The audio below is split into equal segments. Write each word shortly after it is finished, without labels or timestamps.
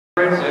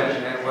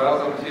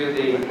to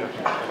the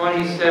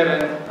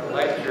 27th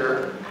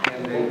lecture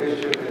in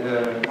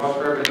the Most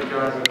Reverend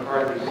John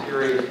McCarthy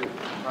series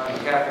on the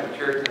Catholic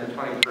Church in the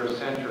 21st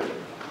century.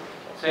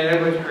 St.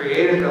 Edward's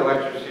created the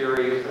lecture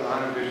series to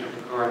honor Bishop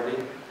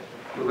McCarthy,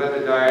 who led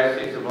the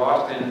Diocese of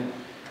Austin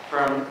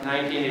from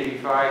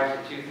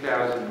 1985 to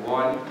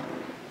 2001,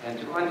 and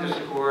to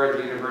underscore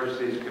the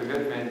university's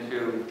commitment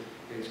to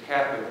its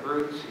Catholic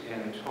roots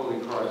and its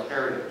Holy Cross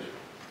heritage.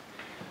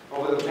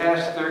 Over the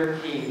past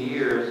 13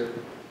 years,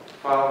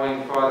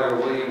 following Father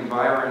William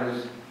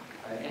Byron's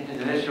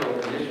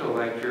initial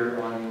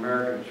lecture on the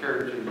American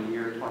Church in the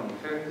year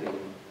 2050,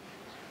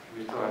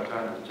 we still have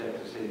time to check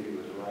to see if he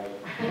was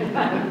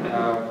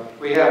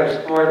right. We have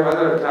explored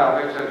other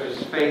topics such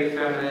as faith,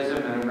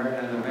 feminism,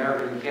 and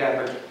American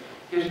Catholic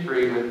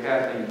history with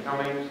Kathleen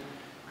Cummings,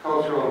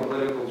 cultural and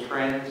political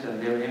trends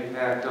and their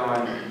impact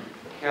on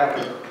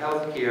Catholic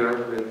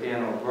healthcare with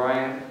Dan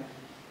O'Brien,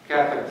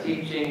 Catholic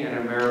teaching and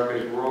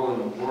America's role in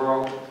the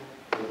world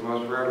with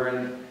Most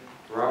Reverend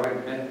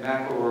Robert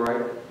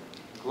McElroy,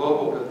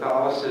 global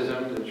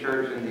Catholicism, the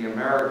Church in the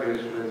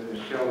Americas with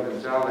Michelle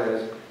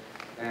Gonzalez,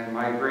 and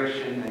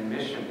migration and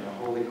mission, a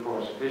Holy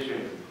Cross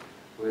vision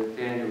with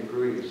Daniel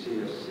Gruy,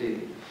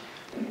 CSC.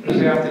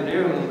 This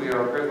afternoon, we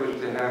are privileged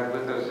to have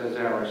with us as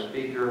our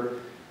speaker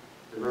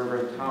the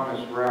Reverend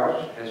Thomas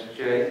Rausch,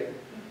 S.J.,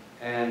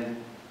 and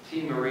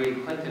T. Marie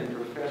Clinton,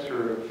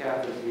 Professor of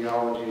Catholic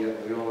Theology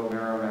at Loyola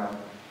Marymount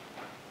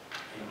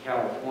in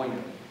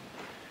California.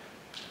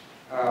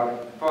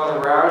 Father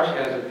Rausch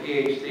has a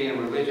Ph.D. in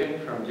religion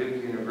from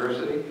Duke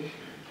University.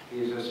 He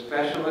is a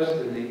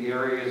specialist in the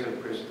areas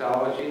of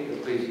Christology,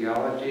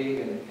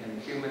 ecclesiology,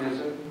 and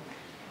humanism,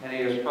 and he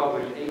has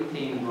published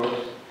 18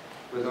 books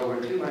with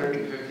over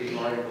 250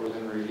 articles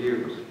and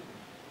reviews.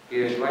 He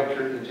has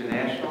lectured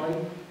internationally,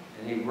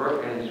 and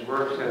his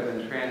works have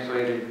been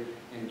translated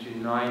into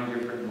 9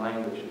 different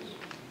languages.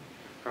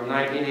 From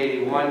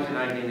 1981 to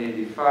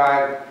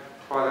 1985,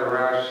 Father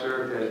Rausch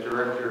served as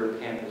Director of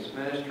Campus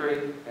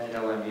Ministry at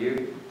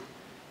LMU.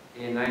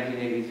 In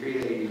 1983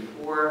 to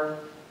 84,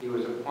 he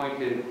was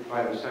appointed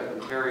by the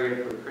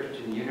Secretariat for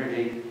Christian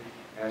Unity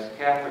as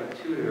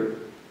Catholic tutor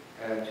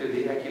to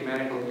the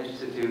Ecumenical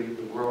Institute,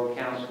 the World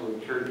Council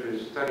of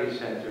Churches Study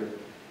Center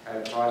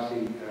at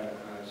Basel,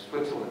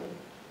 Switzerland.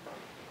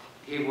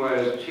 He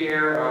was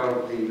chair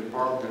of the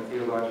Department of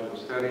Theological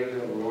Studies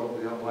at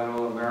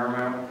Loyola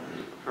Marymount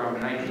from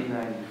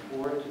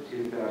 1994 to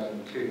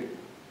 2002.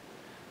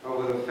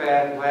 Over the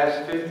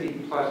last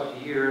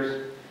 50-plus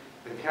years,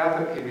 the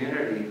Catholic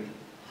community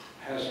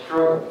has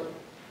struggled,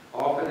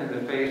 often in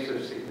the face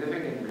of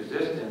significant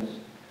resistance,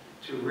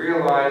 to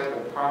realize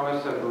the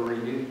promise of a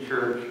renewed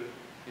church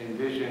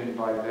envisioned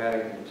by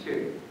Vatican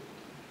II.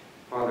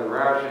 Father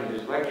Rausch, in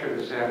his lecture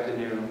this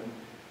afternoon,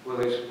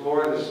 will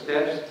explore the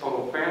steps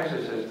Pope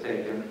Francis has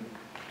taken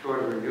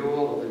toward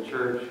renewal of the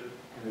Church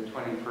in the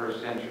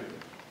 21st century.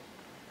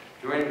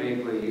 Join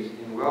me, please,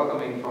 in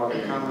welcoming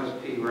Father Thomas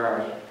P.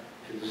 Rausch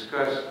to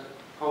discuss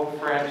Pope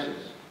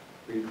Francis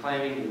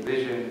reclaiming the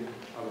vision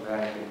of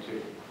Vatican II.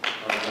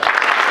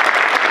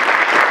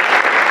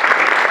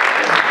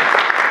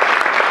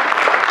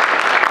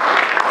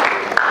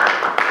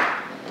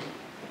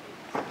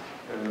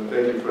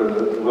 Thank you for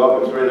the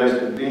welcome. It's very nice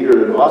to be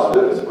here in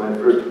Austin. It's my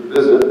first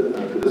visit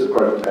to this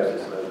part of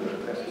Texas. I've been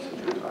in Texas a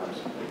few times.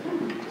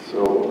 So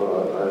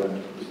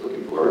I'm just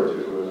looking forward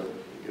to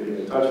getting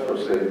in touch for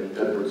St.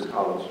 Edward's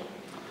College.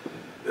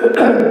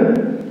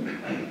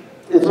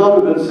 It's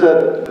often been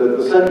said that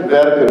the Second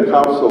Vatican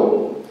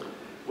Council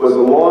was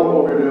a long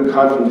overdue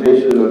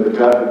confrontation of the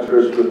Catholic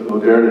Church with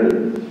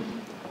modernity.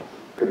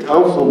 The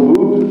Council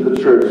moved the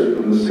Church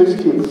from the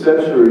 16th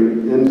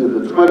century into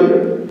the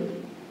 20th.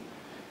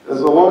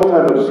 As a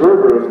longtime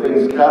observer of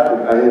things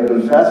Catholic, I have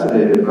been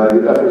fascinated by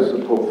the efforts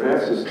of Pope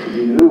Francis to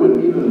renew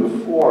and even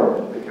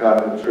reform the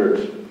Catholic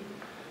Church,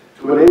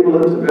 to enable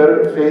it to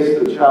better face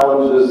the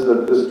challenges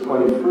that this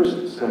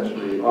 21st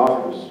century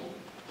offers.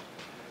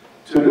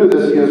 To do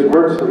this, he has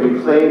worked to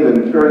reclaim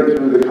and carry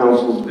through the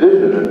Council's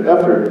vision and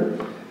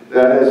effort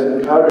that has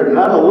encountered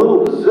not a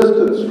little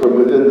resistance from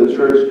within the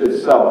Church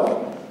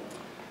itself.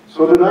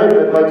 So tonight,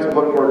 I'd like to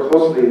look more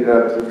closely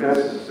at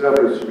Francis'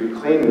 efforts to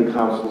reclaim the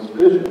Council's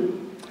vision.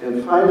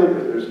 And finally,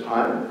 if there's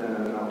time,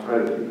 and I'll try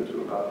to keep it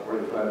to about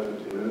 45,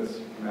 50 minutes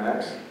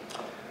max,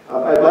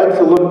 I'd like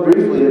to look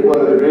briefly at one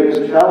of the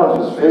greatest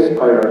challenges faced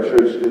by our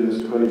Church in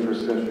this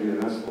 21st century,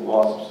 and that's the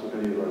loss of so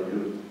many of our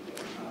youth.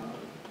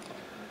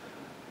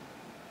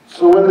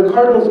 So when the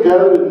cardinals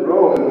gathered in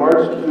Rome in March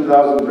of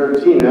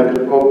 2013,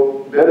 after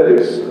Pope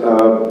Benedict's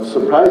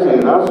surprising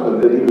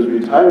announcement that he was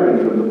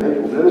retiring from the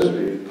papal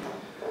ministry,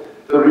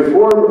 the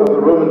reform of the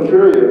Roman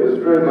Curia was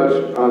very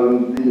much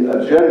on the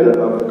agenda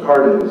of the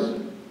cardinals.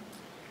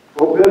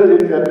 Pope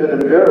Benedict had been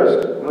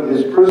embarrassed when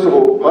his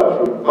personal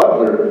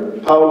butler,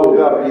 Paolo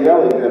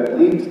Gabrielli, had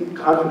leaked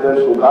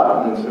confidential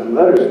documents and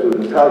letters to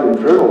an Italian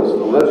journalist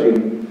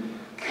alleging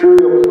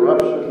curial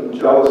corruption,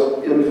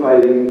 jealous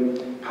infighting,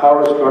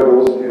 power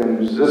struggles, and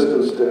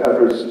resistance to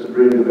efforts to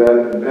bring the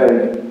Vatican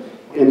Bank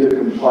into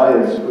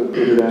compliance with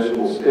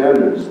international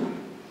standards.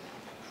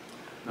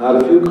 Not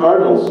a few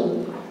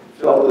cardinals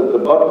felt that the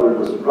butler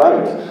was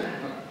right.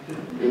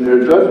 In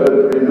their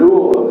judgment, the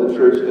renewal of the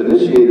church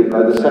initiated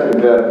by the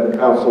Second Vatican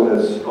Council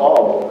has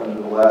stalled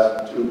under the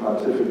last two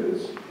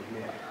pontificates.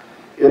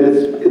 And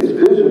its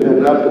vision had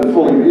not been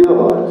fully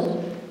realized.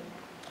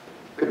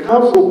 The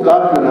Council's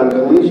doctrine on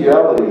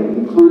collegiality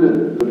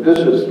included the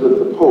bishops with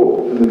the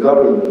Pope in the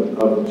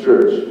government of the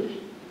church.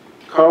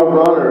 Karl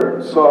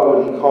Rahner saw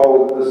what he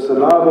called the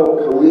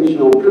synodal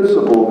collegial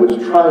principle, which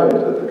triumphed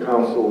at the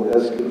Council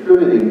as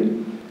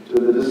contributing to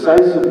the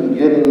decisive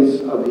beginnings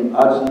of the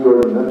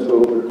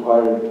aggiornamento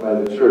required by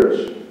the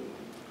Church.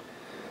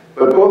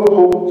 But both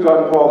Pope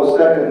John Paul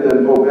II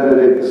and Pope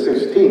Benedict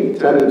XVI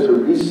tended to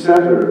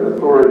recenter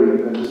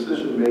authority and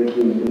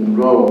decision-making in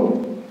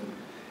Rome,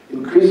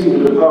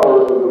 increasing the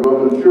power of the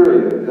Roman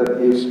Curia at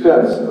the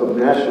expense of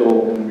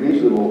national and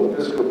regional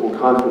episcopal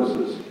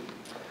conferences.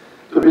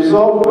 The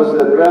result was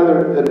that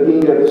rather than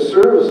being at the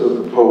service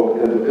of the Pope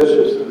and the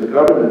bishops in the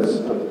governance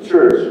of the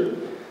Church,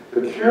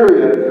 the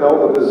Curia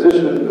held a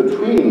position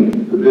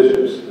between the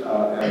bishops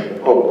and the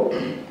Pope,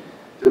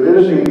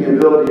 diminishing the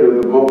ability of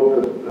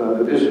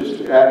the bishops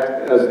to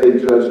act as they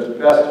judged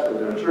best for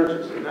their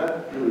churches. And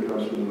that really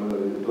comes from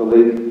the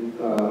late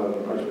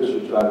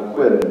Archbishop John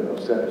Quinn of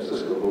San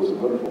Francisco, who was a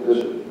wonderful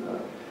bishop,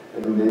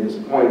 and who made this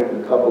point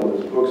in a couple of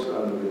his books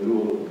on the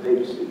renewal of the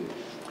papacy.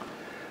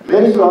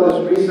 Many saw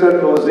this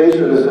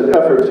re-centralization as an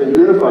effort to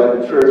unify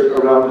the Church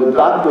around a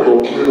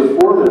doctrinal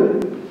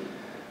uniformity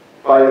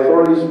by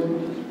authorities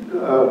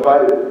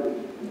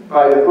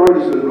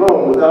in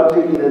Rome without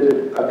taking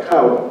into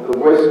account the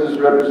voices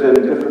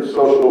representing different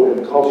social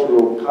and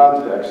cultural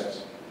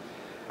contexts,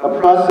 a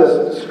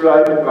process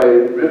described by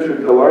Richard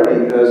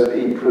Gallardi as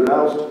a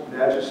pronounced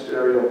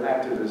magisterial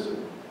activism.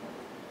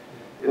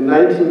 In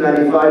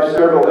 1995,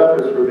 several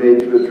efforts were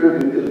made to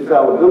attribute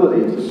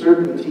infallibility to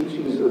certain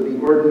teachings of the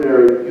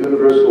ordinary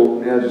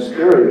universal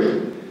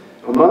magisterium,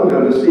 among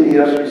them the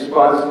CDF's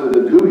response to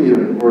the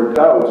dubium, or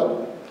doubt,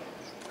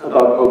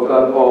 about Pope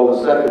John Paul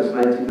II's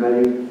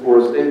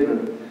 1994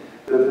 statement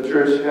that the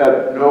Church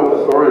had no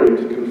authority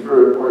to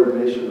confer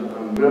ordination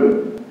on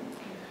women.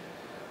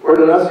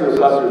 Ordinatio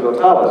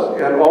Sacerdotalis,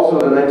 and also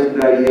the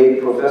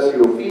 1998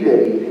 Professio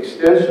Fidei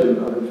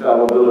extension of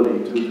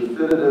infallibility to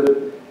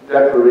definitive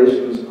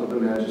declarations of the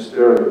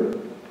magisterium.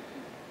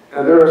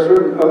 And there are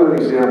certain other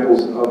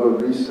examples of a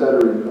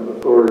recentering of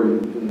authority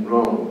in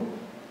Rome.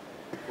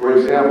 For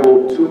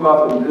example, too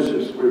often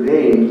bishops were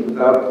named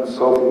without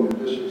consulting the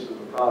bishops of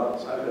the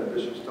province. I've had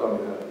bishops tell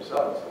me that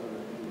themselves.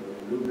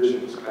 The new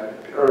bishop was kind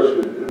of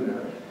parachuted in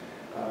there,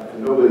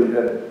 and nobody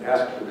had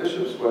asked the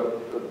bishops what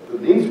the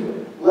needs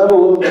were, let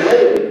alone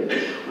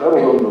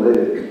the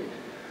laity.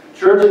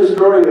 Church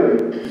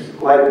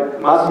historians like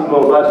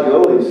Massimo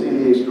Vaggioli see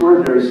the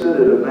Extraordinary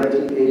Synod of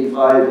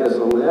 1985 as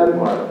a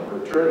landmark or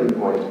turning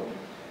point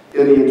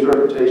in the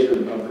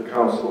interpretation of the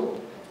Council.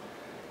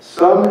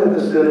 Some in the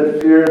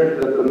Synod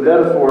feared that the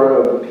metaphor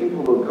of the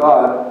people of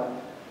God,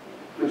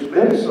 which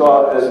many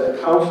saw as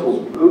the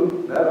Council's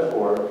root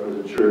metaphor for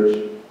the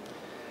Church,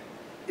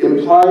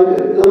 implied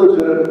an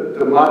illegitimate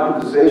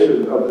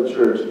democratization of the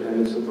Church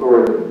and its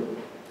authority.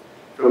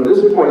 From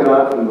this point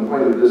on, from the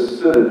point of this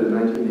synod in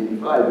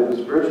 1985, it was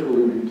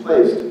virtually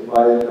replaced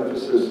by an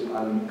emphasis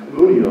on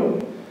communio,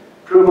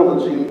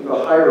 privileging the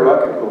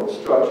hierarchical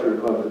structure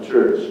of the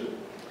Church.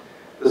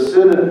 The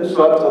synod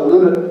sought to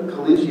limit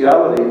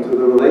collegiality to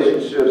the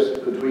relationships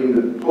between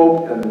the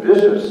Pope and the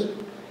bishops,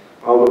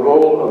 while the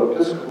role of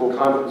episcopal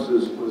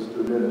conferences was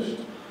diminished.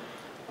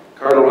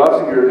 Cardinal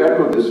Ratzinger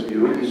echoed this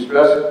view. He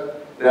stressed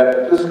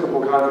that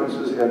episcopal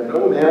conferences had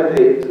no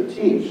mandate to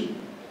teach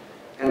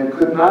and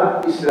could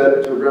not be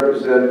said to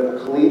represent a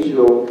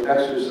collegial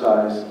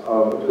exercise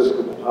of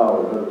episcopal power.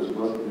 In other words, it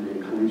wasn't really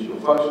a collegial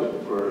function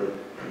for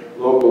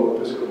local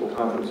episcopal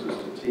conferences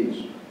to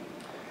teach.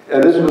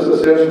 And this was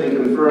essentially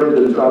confirmed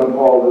in John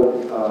Paul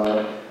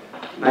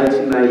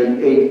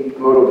 1998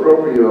 motu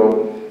proprio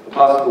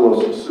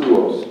Apostolos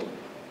Suos.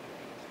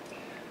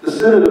 The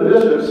Synod of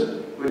Bishops,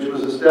 which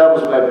was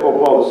established by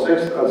Pope Paul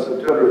VI on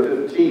September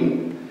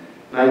 15,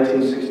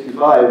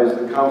 1965, as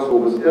the Council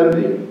was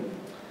ending,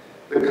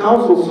 the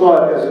Council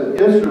saw it as an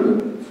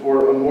instrument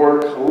for a more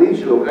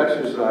collegial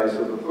exercise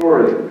of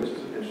authority, which is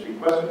an interesting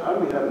question. How do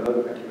we have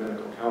another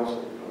ecumenical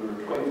council? There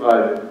were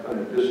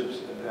 2,500 bishops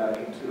at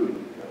Vatican II.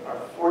 There are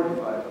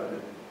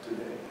 4,500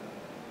 today.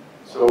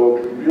 So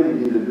we really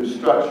need a new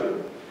structure.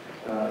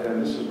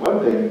 And this is one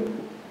thing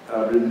a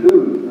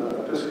renewed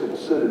Episcopal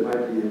Synod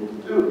might be able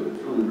to do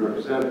to truly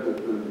represent the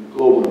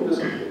global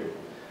episcopate.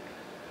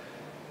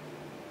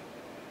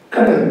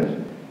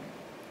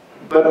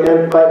 But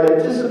by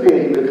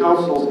anticipating the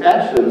Council's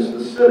actions,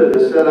 the Synod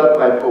as set up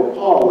by Pope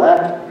Paul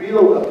lacked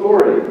real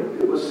authority.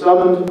 It was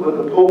summoned when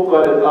the Pope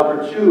thought it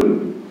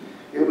opportune.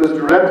 It was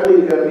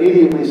directly and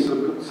immediately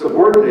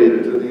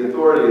subordinated to the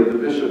authority of the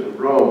Bishop of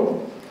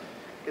Rome.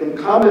 In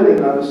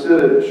commenting on the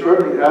Synod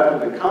shortly after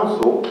the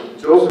Council,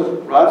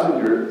 Joseph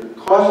Ratzinger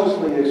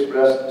cautiously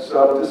expressed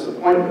some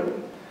disappointment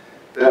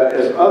that,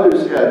 as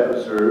others had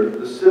observed,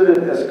 the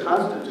Synod as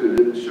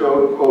constituted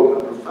showed,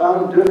 quote, a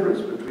profound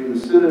difference between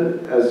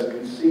considered as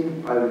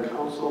conceived by the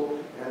council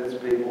and its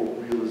papal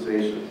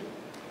realization.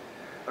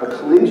 A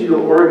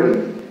collegial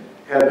organ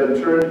had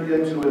been turned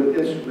into an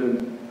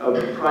instrument of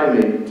the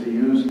primate to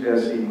use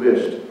as he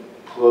wished,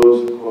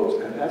 close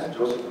quotes. And that's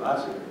Joseph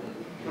Ratzinger.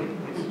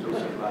 It's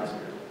Joseph Ratzinger.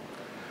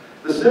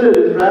 The synod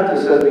in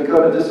practice has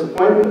become a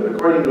disappointment.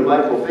 According to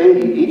Michael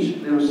Fahey,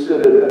 each new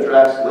synod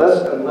attracts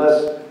less and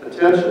less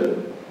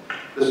attention.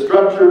 The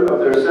structure of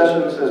their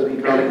sessions has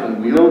become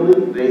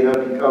unwieldy. They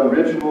have become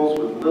rituals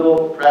with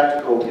little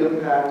practical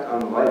impact on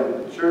the life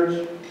of the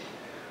church.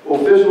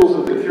 Officials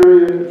of the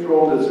Curia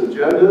controlled its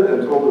agenda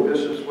and told the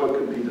bishops what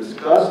could be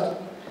discussed,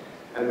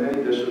 and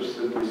many bishops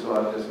simply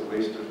saw it as a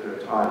waste of their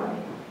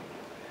time.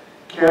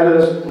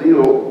 Canonist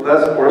Leo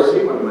Les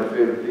Orsi, one of my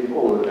favorite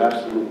people, an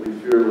absolutely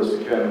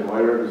fearless canon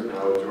lawyer who's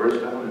now at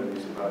Georgetown, and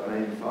he's about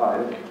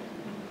 95,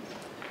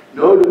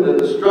 noted that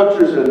the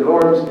structures and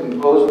norms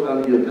imposed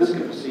on the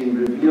episcopacy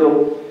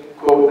reveal,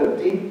 quote,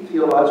 a deep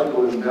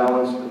theological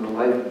imbalance in the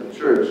life of the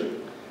church.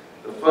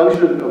 The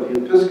function of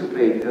the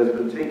episcopate has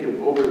been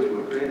taken over to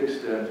a great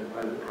extent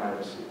by the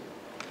primacy.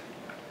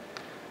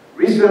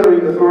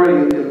 Recentering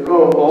authority in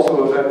Rome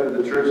also affected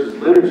the church's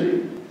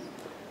liturgy.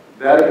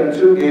 Vatican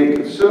II gave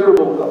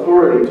considerable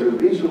authority to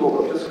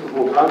regional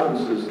episcopal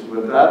conferences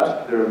to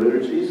adapt their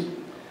liturgies,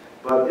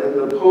 but in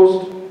the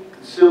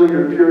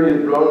post-conciliar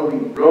period,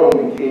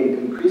 Rome became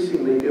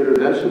increasingly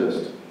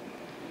interventionist.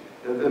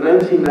 At the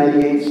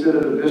 1998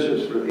 Synod of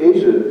Bishops for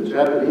Asia, the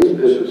Japanese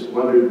bishops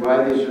wondered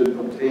why they should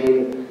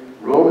obtain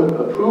Roman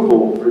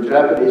approval for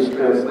Japanese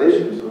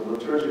translations of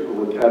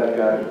liturgical and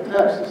catechetical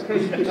texts. They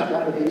speak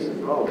Japanese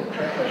in Rome.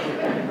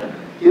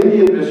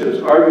 Indian bishops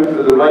argued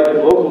for the right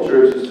of local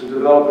churches to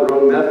develop their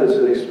own methods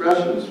and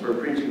expressions for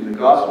preaching the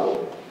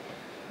gospel.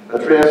 A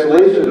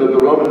translation of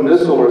the Roman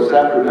Missal or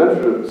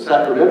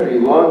Sacramentary,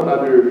 long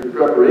under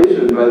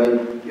preparation by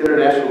the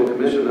International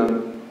Commission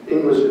on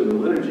English in the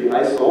Liturgy,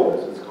 ISOL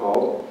as it's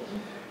called,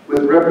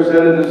 with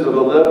representatives of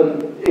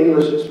 11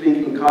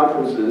 English-speaking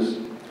conferences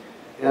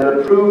and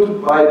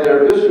approved by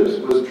their bishops,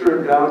 was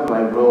turned down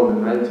by Rome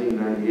in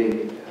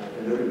 1998.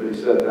 And everybody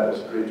said that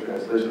was a great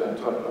translation. I'm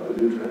talking about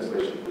the new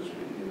translation, which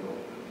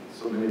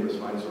so many of us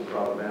find so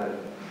problematic.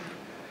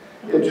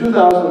 In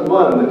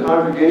 2001, the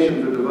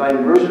Congregation for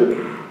Divine Worship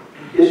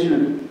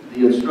issued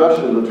the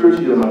instruction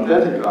Liturgiam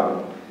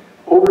Authenticam,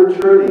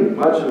 overturning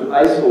much of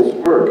ISOL's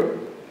work.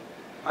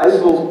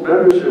 ISOL's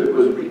membership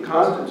was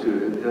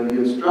reconstituted, and the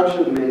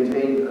instruction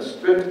mandated a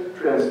strict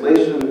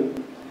translation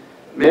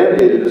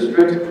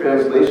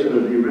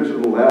of the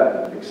original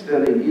Latin,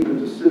 extending even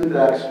to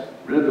syntax,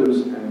 rhythms,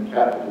 and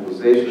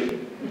capitalization.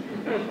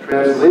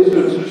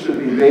 Translations should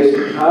be based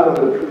not on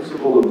the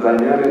principle of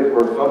dynamic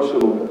or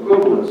functional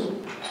equivalence,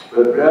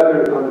 but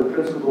rather on the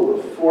principle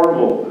of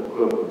formal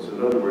equivalence.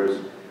 In other words,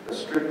 a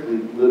strictly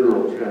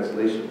literal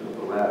translation of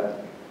the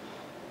Latin.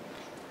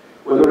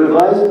 When the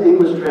revised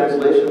English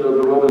translation of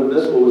the Roman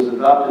Missal was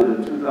adopted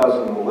in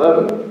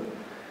 2011,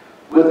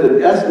 with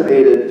an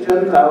estimated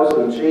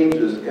 10,000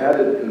 changes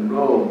added in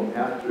Rome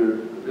after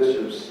the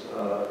bishops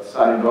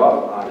signed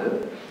off on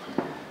it,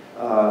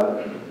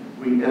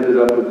 we ended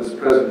up with this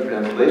present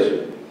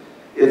translation.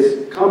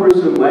 Its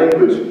cumbersome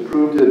language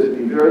proved it to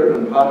be very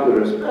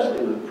unpopular,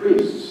 especially with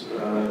priests.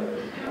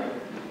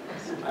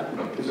 I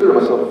consider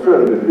myself a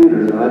fairly good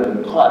reader, and I've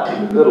been caught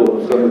in the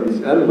middle of some of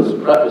these endless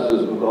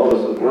prefaces with all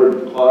this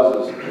word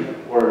clauses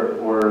or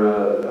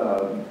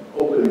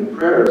opening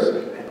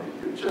prayers.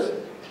 You just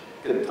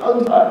get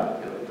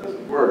tongue-tied. It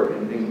doesn't work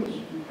in English.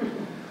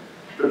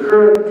 The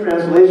current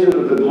translation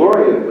of the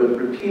Gloria with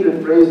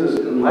repeated phrases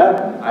in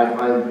Latin I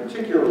find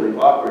particularly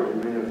awkward. You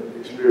may have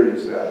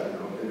experienced that.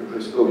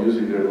 Everybody's still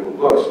using their little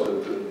books to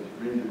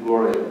read the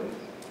Gloria.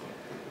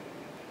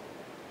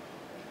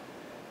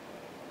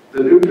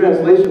 The new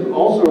translation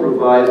also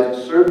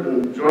revised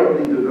certain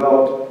jointly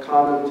developed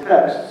common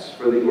texts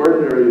for the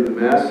ordinary of the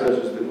Mass, such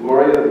as the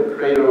Gloria, the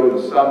Credo,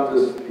 the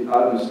Sanctus, the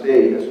Agnus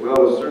Dei, as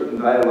well as certain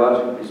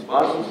dialogic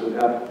responses and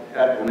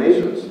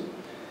acclamations,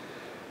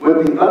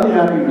 with the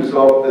unhappy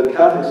result that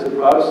Catholics and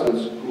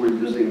Protestants who were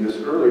using this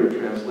earlier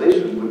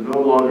translation would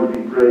no longer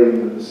be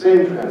praying with the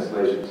same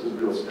translations. This is a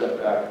real step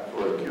back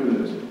for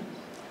ecumenism.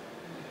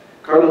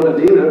 Cardinal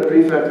Medina,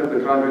 prefect of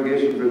the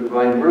Congregation for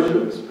Divine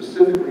Worship,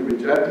 specifically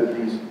rejected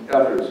these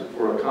efforts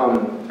for a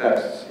common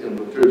texts in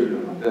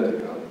Liturgiam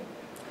Authenticam.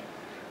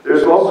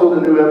 There's also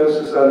the new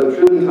emphasis on the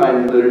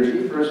Tridentine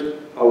liturgy, first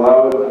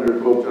allowed under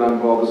Pope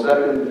John Paul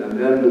II, and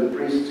then with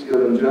priests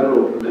given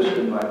general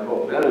permission by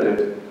Pope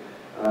Benedict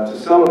to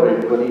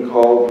celebrate what he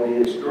called the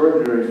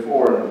extraordinary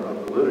form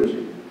of the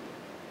liturgy.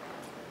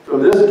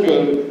 From this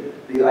came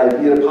the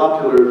idea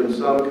popular in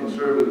some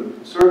conservative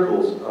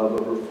circles of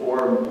a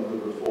reform of the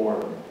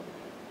reform.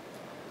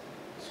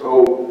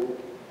 So,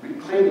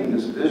 reclaiming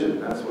this vision,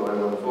 that's what I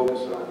want to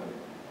focus on.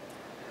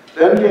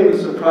 Then came the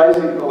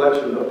surprising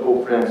election of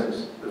Pope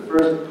Francis, the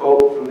first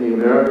Pope from the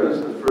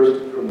Americas, the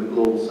first from the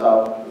Global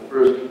South, the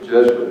first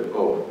Jesuit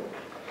Pope.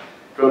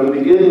 From the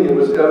beginning, it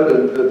was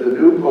evident that the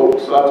new Pope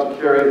sought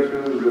to carry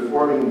through the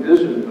reforming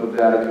vision of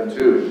Vatican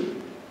II.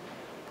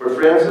 For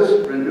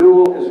Francis,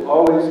 renewal is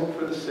always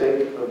for the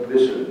sake of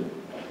mission.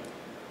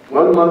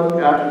 1 month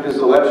after his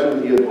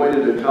election, he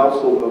appointed a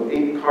council of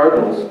 8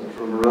 cardinals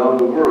from around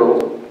the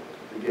world,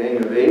 the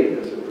Gang of 8,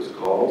 as it was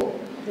called,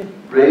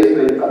 raised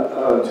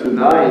to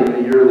 9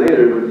 a year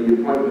later with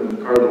the appointment of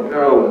Cardinal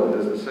Parolin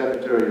as the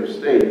Secretary of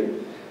State.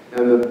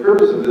 And the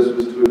purpose of this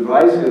was to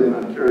advise him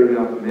on carrying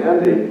out the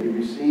mandate he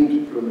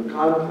received from the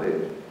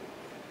conclave.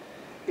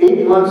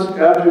 8 months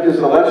after his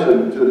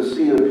election to the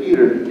See of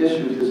Peter, he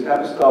issued his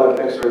apostolic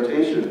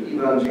exhortation,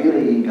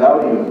 Evangelii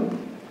Gaudium,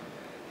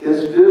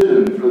 his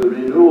vision for the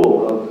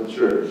renewal of the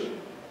church.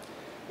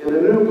 In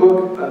a new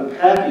book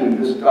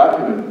unpacking this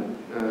document,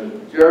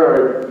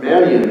 Gerard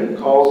Mannion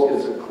calls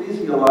its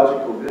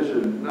ecclesiological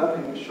vision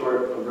nothing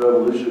short of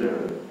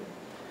revolutionary.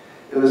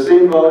 In the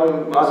same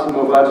volume,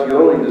 Massimo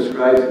Vaccioli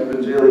describes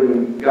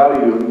Evangelii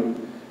Gaudium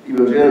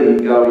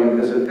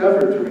as an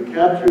effort to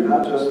recapture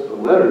not just the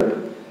letter,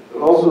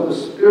 but also the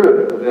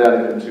spirit of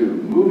Vatican II,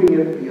 moving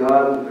it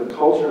beyond the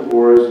culture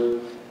wars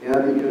and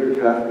the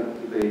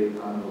inter-Catholic debate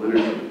on the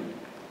liturgy.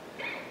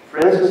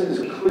 Francis is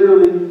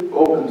clearly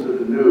open to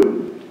the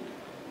new.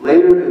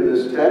 Later in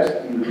this text,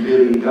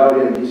 Evangelii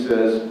Gaudium, he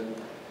says,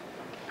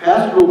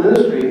 pastoral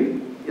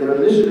ministry in a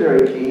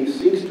missionary key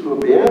seeks to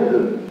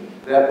abandon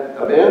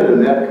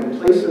that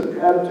complacent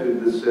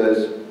attitude that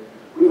says,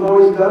 we've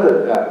always done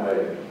it that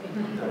way.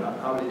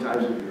 How many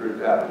times have you heard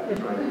that when you're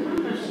trying to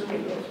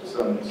introduce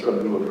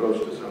some new approach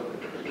to something?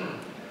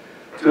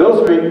 To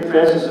illustrate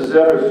Francis's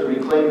efforts to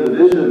reclaim the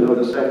vision of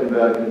the Second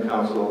Vatican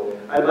Council,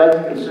 I'd like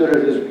to consider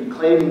his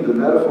reclaiming the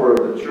metaphor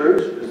of the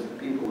Church as the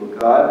people of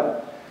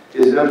God,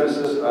 his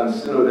emphasis on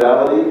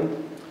synodality,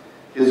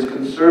 his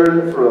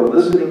concern for a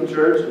listening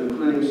church,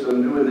 including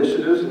some new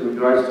initiatives in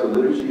regards to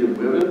liturgy and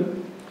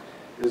women,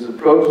 his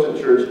approach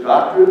to church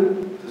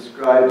doctrine,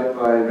 described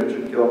by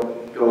Richard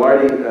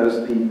Gillardi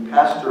as the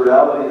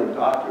pastorality of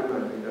doctrine.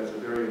 I think that's a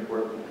very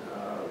important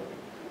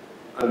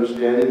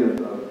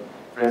understanding of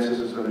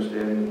Francis's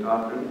understanding of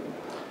doctrine,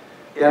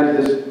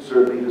 and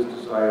certainly his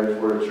desire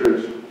for a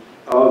church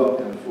of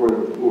and for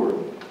the poor.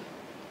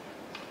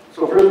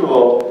 So first of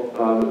all,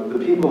 the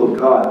people of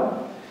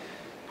God.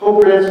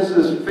 Pope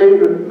Francis's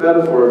favorite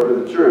metaphor for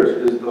the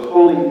church is the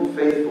holy,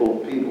 faithful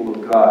people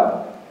of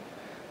God.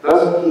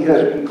 Thus, he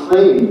has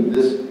reclaimed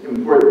this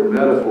important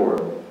metaphor.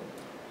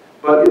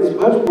 But it's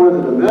much more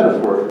than a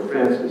metaphor for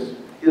Francis.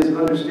 His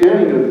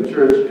understanding of the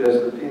church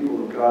as the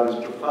people of God is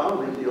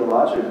profoundly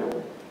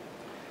theological.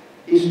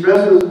 He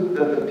stresses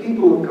that the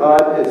people of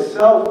God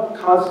itself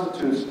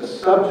constitutes a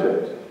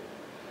subject,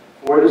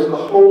 for it is the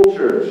whole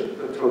church,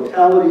 the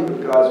totality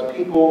of God's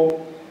people,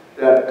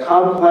 that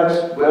complex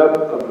web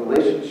of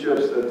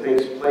relationships that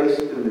takes place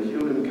in the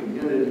human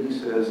community, he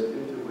says,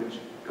 into which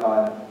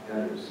God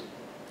enters.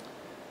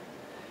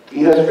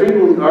 He has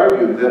frequently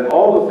argued that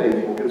all the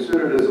faithful,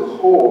 considered as a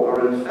whole,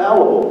 are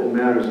infallible in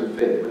matters of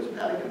faith, which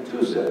Vatican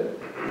II said.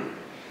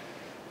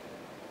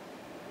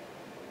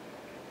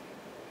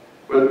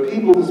 But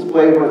people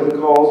display what he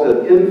calls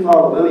an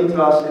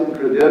infallibilitas in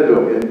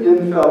credendo, an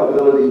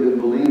infallibility in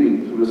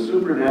believing, through a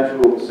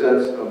supernatural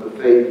sense of the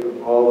faith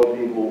of all the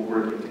people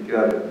working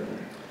together.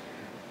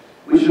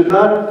 We should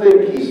not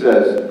think, he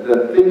says,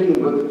 that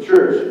thinking with the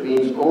church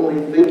means only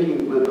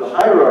thinking with the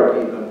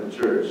hierarchy of the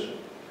church.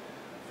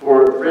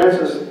 For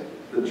Francis,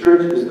 the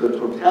church is the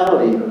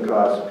totality of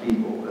God's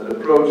people, an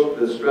approach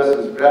that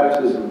stresses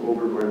baptism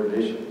over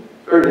ordination.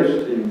 Very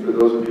interesting for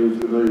those of you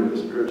familiar with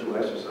the spiritual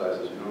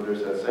exercises. You know,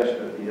 there's that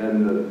section at the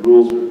end, the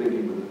rules for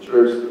thinking with the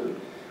church,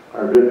 that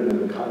are written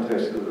in the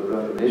context of the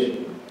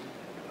Reformation.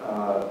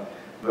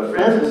 But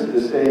Francis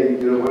is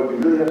saying, you know, what we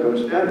really have to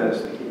understand that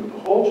is thinking of the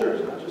whole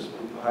church, not just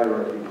with the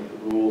hierarchy, with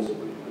the rules,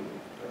 with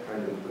that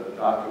kind of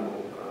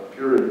doctrinal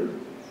purity.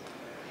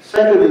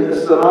 Secondly, a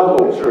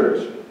synodal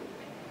church.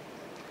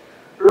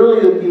 Early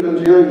in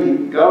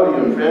Evangelii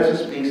Gaudium,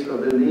 Francis speaks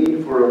of the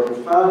need for a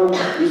profound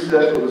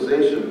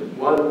decentralization,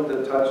 one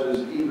that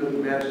touches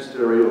even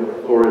magisterial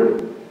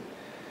authority.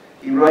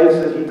 He writes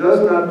that he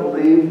does not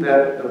believe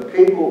that the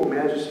papal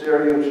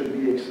magisterium should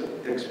be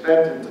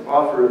expected to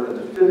offer a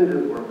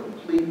definitive or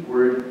complete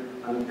word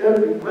on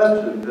every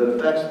question that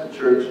affects the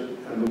church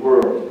and the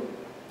world.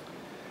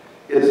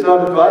 It is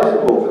not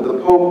advisable for the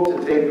Pope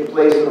to take the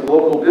place of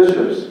local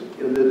bishops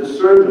in the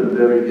discernment of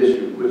every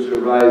issue which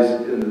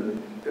arises in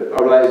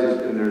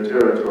their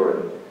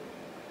territory.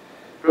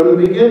 From the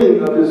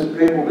beginning of his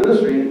papal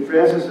ministry,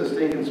 Francis has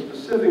taken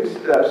specific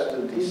steps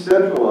to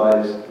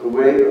decentralize the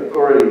way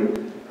authority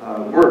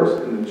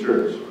works in the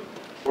church,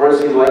 or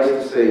as he likes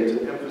to say,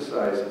 to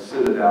emphasize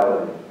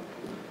synodality.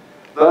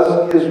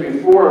 Thus, his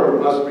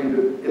reform must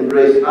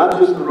embrace not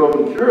just the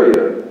Roman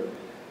Curia,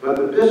 but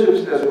the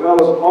bishops as well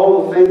as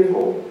all the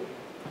faithful.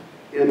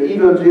 In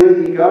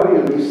Evangelii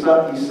Gaudium, he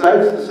cites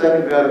the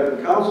Second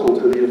Vatican Council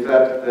to the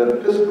effect that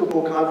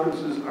episcopal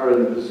conferences are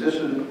in a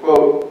position,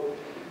 quote,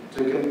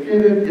 to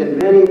contribute in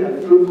many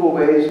and fruitful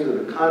ways to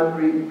the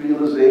concrete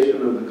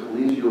realization of the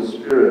collegial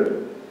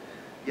spirit.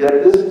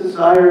 Yet this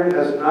desire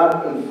has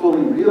not been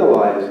fully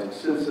realized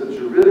since the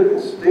juridical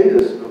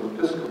status of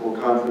episcopal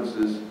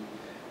conferences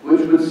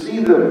which would see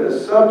them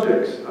as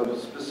subjects of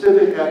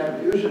specific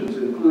attributions,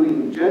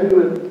 including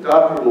genuine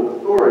doctrinal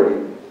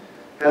authority,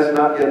 has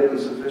not yet been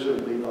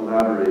sufficiently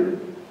elaborated.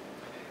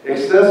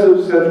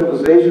 Excessive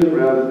centralization,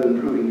 rather than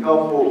proving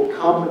helpful,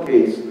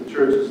 complicates the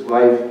Church's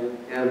life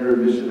and her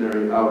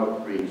missionary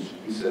outreach,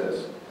 he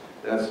says.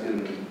 That's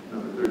in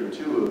number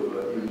 32 of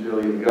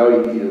Evangelii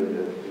Gaudium,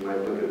 and you might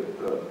look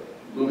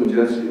at Lumen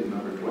Gentium,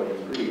 number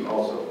 23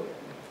 also.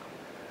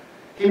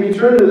 He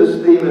returned to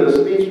this theme in a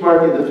speech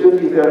marking the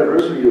 50th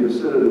anniversary of the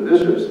Synod of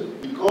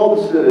Bishops. He called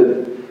the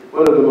Synod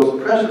one of the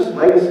most precious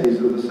legacies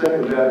of the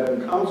Second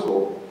Vatican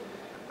Council,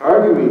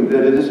 arguing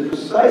that it is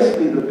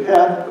precisely the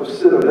path of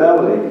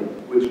synodality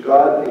which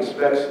God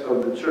expects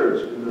of the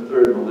Church in the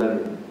third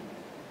millennium.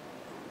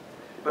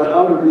 But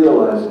how to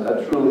realize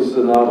a truly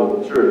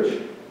synodal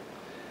Church?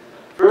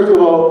 First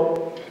of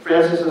all,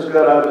 Francis has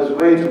gone out of his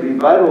way to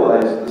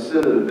revitalize the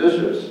Synod of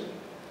Bishops.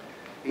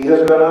 He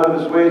has gone out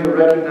of his way to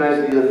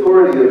recognize the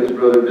authority of his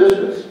brother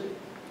bishops.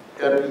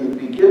 At the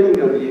beginning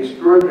of the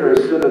extraordinary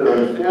Synod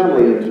on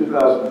Family in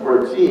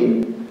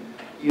 2014,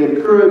 he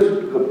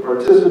encouraged the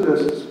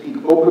participants to speak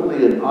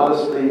openly and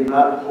honestly,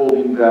 not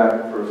holding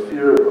back for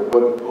fear of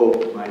what the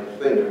Pope might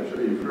think. I'm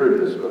sure you've heard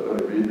this, but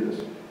let me read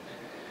this.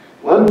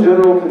 One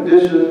general and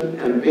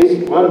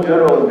basic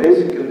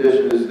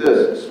condition is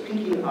this: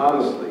 speaking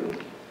honestly.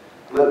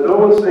 Let no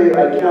one say,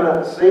 "I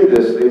cannot say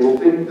this, they will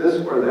think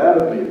this or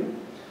that of me."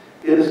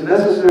 It is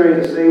necessary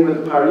to say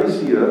with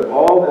parrhesia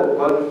all that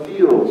one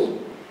feels.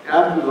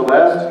 After the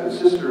last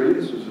consistory,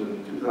 this was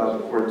in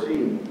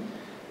 2014,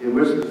 in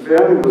which the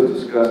family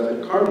was discussed,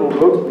 a cardinal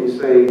wrote to me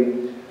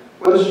saying,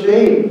 "What a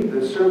shame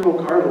that several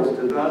cardinals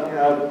did not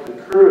have the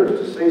courage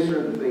to say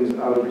certain things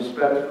out of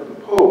respect for the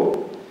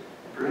Pope,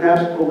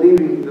 perhaps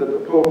believing that the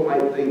Pope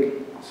might think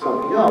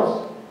something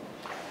else.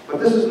 But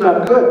this is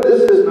not good.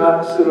 This is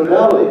not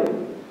synodality,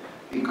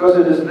 because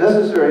it is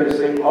necessary to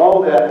say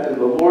all that in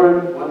the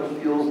Lord one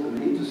feels the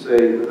need to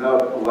say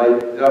without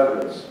polite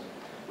deference,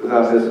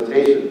 without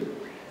hesitation.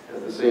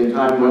 At the same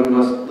time, one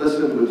must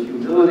listen with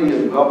humility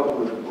and welcome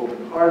with an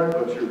open heart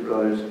what your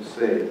brothers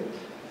say."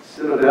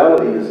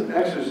 Synodality is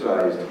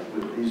exercised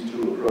with these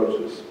two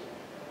approaches.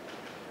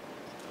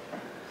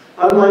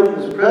 Unlike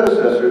his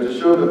predecessor, to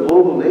show the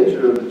global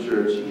nature of the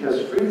Church, he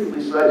has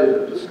frequently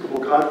cited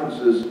Episcopal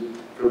conferences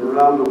from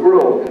around the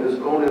world in his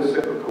own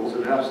encyclicals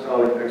and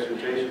apostolic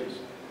exhortations.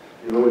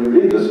 You know, when you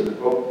read this,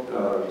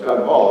 John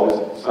Paul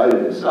always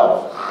cited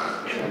himself.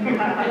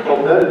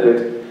 Pope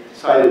Benedict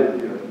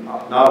cited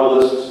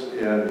novelists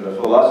and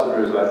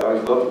philosophers. I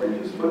always love to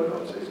read his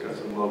footnotes. He's got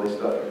some lovely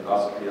stuff from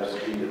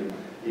Dostoevsky and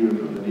even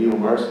from the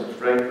neo-Marxist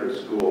Frankfurt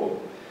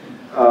School.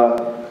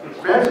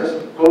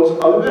 Francis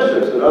quotes other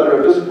bishops at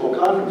other episcopal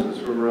conferences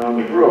from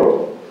around the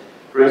world.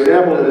 For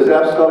example, in his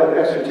apostolic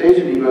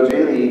exhortation,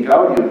 Evangelii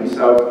Gaudium,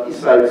 he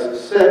cites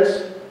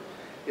 6.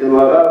 In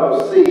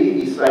Laudato Si,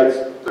 he cites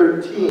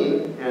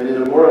 13. And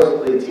in Amoris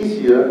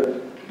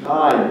Laetitia,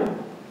 9.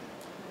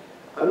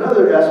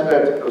 Another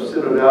aspect of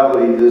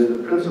synodality is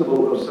the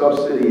principle of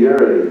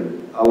subsidiarity,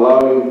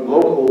 allowing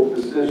local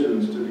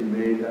decisions to be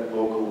made at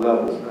local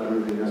levels. Not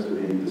everything has to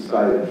be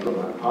decided from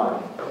on high.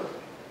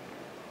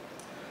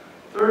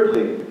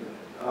 Thirdly,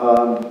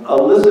 a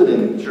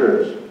listening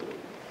church.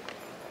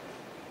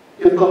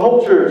 If the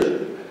whole church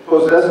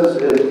possesses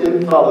an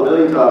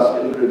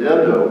infallibilitas in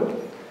credendo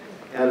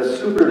and a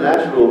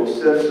supernatural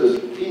sensus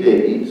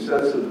fidei,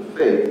 sense of the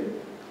faith,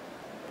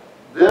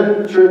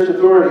 then church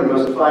authority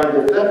must find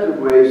effective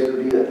ways to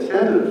be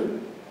attentive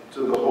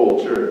to the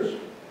whole church,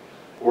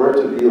 or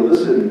to be a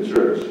listening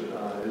church,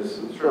 is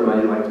the term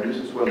I like to use.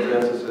 It's what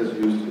Francis has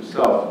used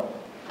himself.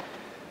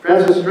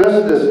 Francis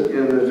stressed this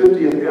in the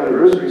 50th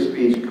anniversary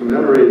speech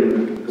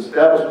commemorating the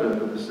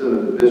establishment of the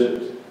Synod of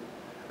Bishops.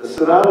 A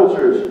synodal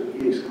church,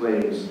 he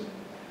exclaims,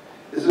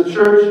 is a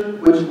church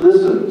which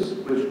listens,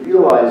 which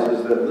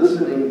realizes that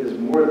listening is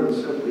more than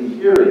simply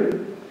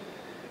hearing.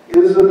 It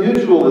is a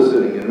mutual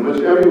listening in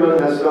which everyone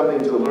has something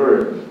to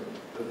learn.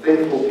 The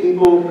faithful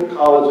people, the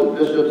College of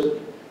Bishops,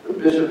 the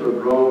Bishop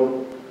of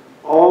Rome,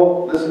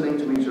 all listening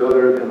to each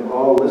other and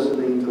all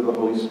listening to the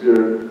Holy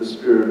Spirit, the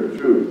Spirit of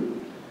truth,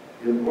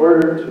 in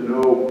order to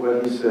know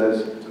what he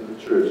says to the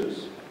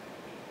churches.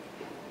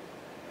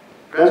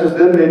 Francis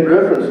then made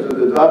reference to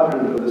the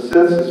doctrine of the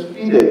sensus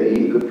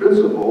fidei, the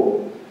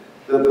principle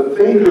that the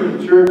faith of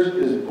the church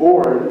is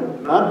born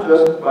not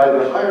just by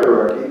the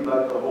hierarchy,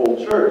 but the whole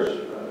church.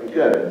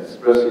 Again,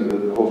 expressing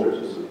that the whole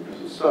church is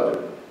a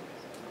subject.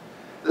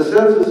 The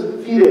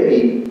sensus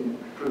fidei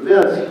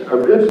prevents a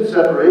rigid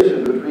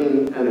separation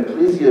between an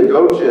ecclesia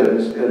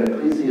docens and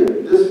ecclesia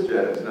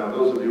disgens. Now,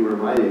 those of you who are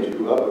my age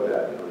grew up with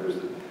that. You know, there's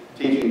the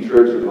teaching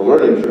church and the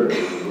learning church.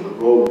 And the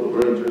role of the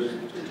learning church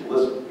is to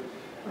listen.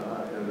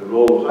 And the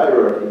role of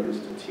hierarchy is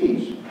to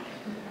teach.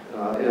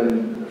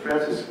 And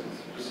Francis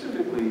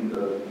specifically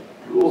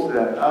rules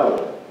that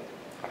out.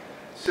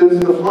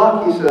 Since the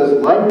flock, he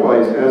says,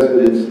 likewise has an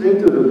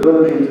instinctive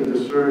ability to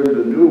discern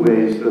the new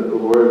ways that the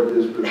Lord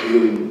is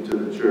revealing to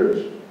the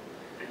church.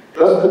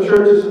 Thus, the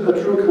church is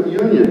a true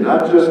communion,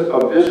 not just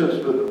of bishops,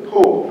 but the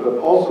Pope, but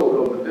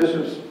also of the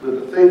bishops with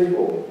the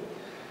faithful.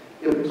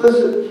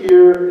 Implicit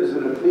here is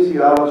an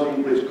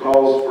ecclesiology which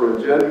calls for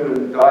a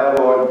genuine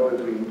dialogue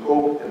between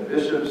Pope and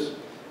bishops,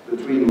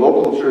 between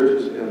local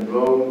churches and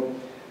Rome,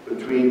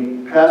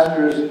 between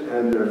pastors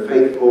and their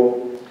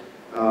faithful,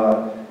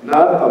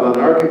 not a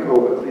monarchical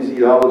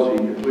ecclesiology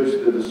in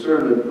which the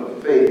discernment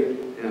of faith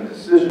and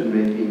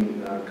decision-making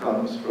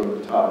comes from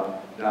the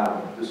top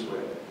down, this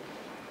way.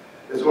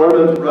 As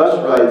Rausch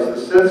writes, the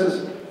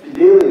sensus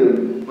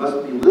fidelium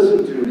must be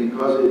listened to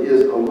because it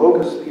is a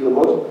locus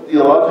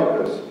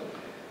theologicus,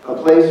 a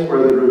place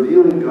where the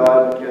revealing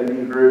God can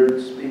be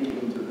heard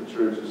speaking to the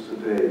churches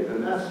today.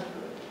 And that's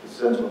the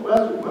essential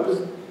question.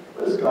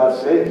 What is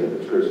God saying to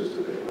the churches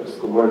today? What is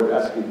the Lord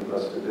asking of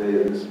us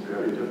today in this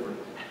very different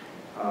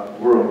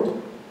world?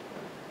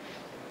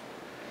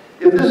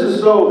 If this is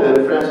so,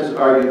 then, Francis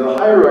argued, the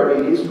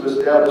hierarchy needs to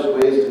establish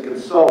ways to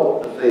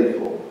consult the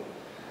faithful,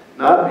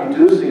 not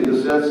reducing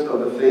the sense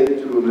of the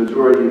faith to a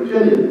majority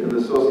opinion in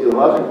the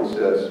sociological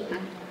sense.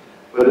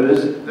 But it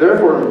is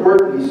therefore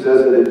important, he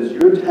says, that it is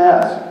your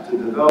task to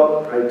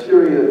develop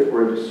criteria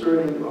for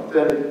discerning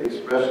authentic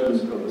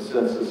expressions of the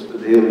sensus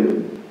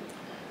fidelium.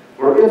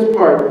 For its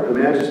part, the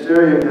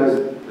magisterium has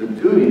the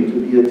duty to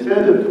be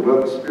attentive to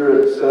what the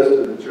Spirit says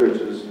to the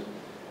churches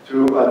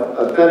through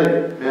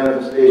authentic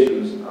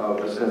manifestations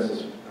of the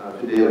sensus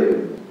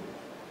fidelium.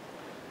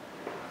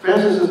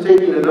 Francis is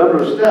taking a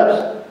number of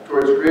steps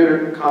towards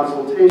greater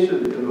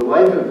consultation in the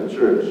life of the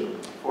church,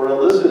 for a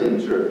listening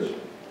church.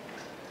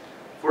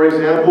 For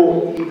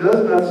example, he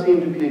does not seem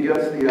to be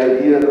against the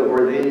idea of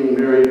ordaining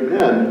married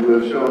men who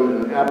have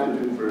shown an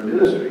aptitude for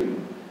ministry,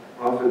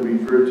 often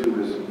referred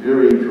to as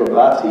viri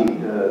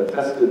probati,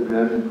 tested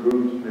men,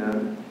 proved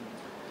men,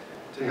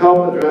 to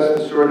help address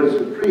the shortage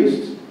of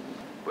priests.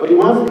 But he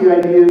wants the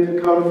idea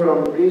to come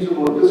from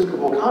regional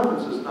episcopal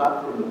conferences,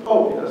 not from the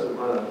Pope. He doesn't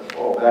want to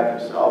fall back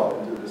himself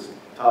into this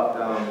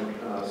top-down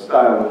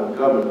style of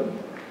government.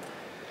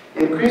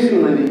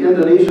 Increasingly, the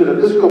Indonesian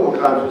Episcopal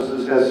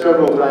Conferences has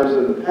several times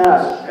in the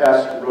past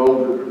asked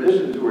Rome for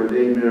permission to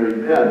ordain married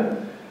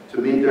men to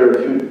meet their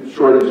acute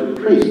shortage of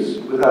priests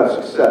without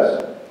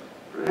success.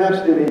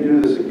 Perhaps they may do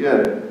this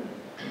again.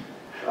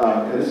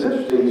 And it's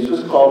interesting, he's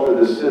just called for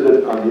this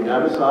synod on the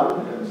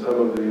Amazon, and some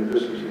of the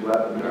bishops in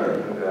Latin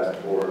America have asked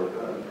for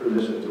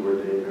permission to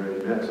ordain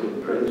married men. So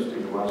it's very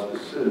interesting to watch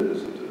this synod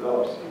as it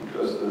develops,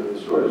 because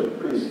the shortage of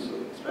priests,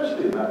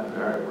 especially in Latin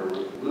America, where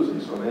we're losing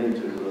so many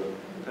to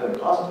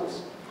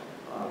Pentecostals,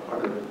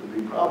 part of the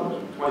big problem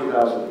is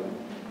 20,000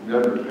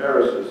 member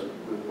parishes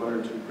with one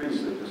or two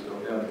priests that just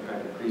don't have the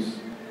kind of priests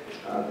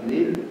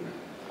needed.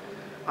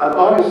 On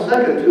August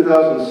 2nd,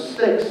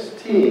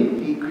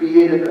 2016, he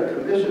created a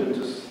commission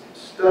to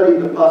study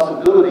the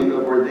possibility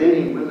of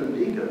ordaining women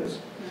deacons,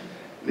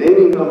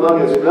 naming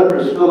among its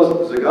members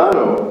Phyllis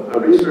Zagano, a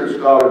research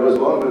scholar who has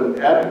long been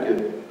an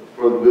advocate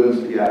for the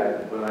women's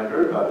diaconate. When I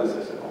heard about this,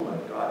 I said, oh my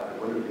God, I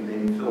wonder if he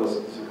named Phyllis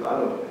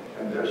Zagano.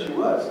 And there she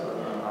was.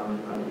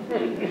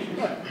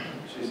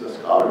 She's a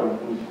scholar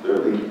who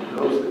clearly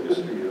knows the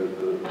history of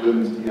the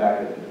women's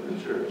diaconate in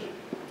the church.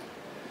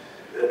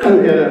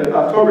 And in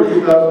October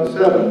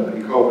 2007,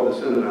 he called for the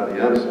Synod on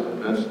the Amazon.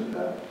 I mentioned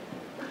that.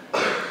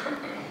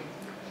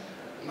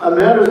 On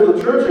matters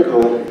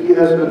liturgical, he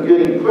has been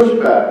getting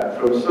pushback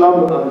from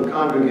some of the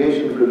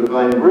Congregation for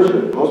Divine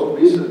Worship, most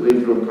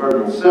recently from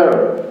Cardinal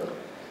Sarah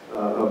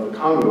of the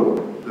Congo,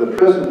 the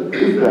present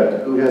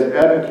prefect, who has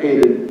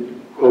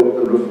advocated,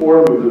 quote, the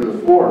reform of the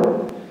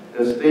reform,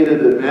 and stated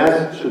that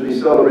Mass should be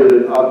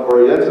celebrated ad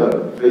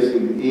orientem,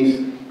 facing the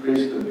east,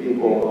 priest and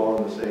people all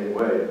in the same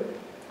way.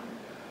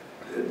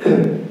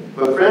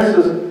 But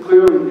Francis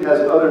clearly has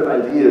other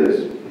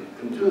ideas.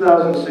 In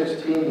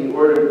 2016, he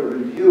ordered a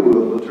review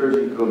of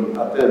Liturgicum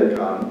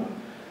Athenicam,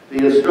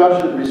 the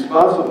instruction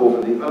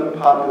responsible for the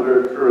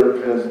unpopular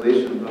current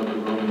translation of the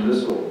Roman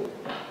Missal.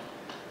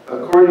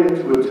 According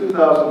to a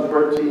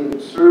 2014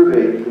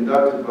 survey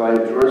conducted by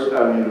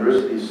Georgetown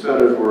University's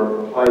Center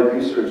for Applied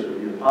Research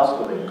of the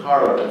Apostolate,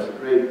 CARA, that's a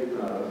great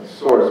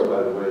source,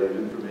 by the way, of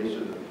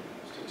information and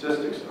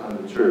statistics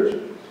on the church.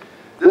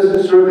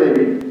 This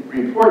survey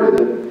reported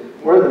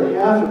that more than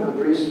half of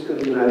the priests in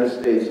the United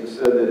States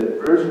said that it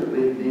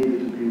urgently needed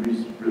to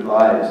be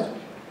revised.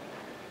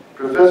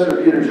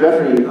 Professor Peter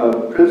Jeffrey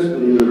of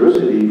Princeton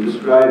University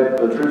described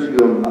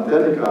Liturgium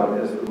Athenicam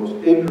as the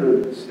most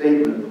ignorant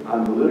statement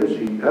on the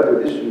liturgy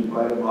ever issued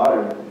by a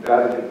modern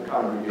Vatican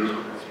congregation.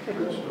 That's a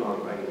pretty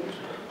strong language.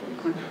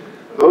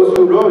 Those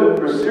who wrote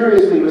it were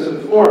seriously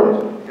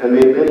misinformed and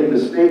made many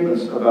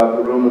misstatements about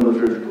the Roman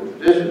liturgical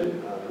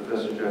tradition,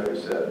 Professor Jeffrey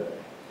said.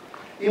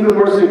 Even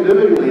more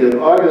significantly, in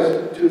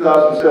August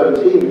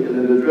 2017, in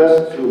an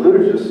address to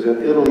liturgists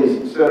at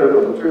Italy's Center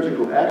of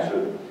Liturgical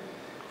Action,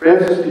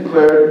 Francis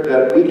declared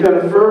that we can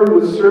affirm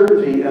with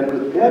certainty and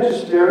with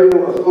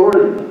magisterial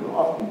authority,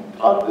 often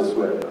taught this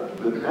way,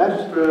 with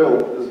magisterial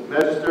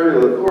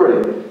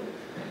authority,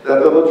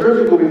 that the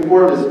liturgical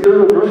reform is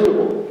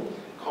irreversible,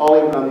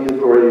 calling on the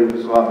authority of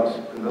his office.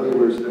 In other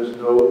words, there's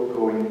no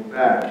going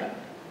back.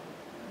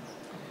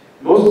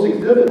 Most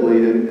significantly,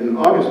 in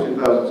August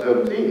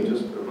 2017,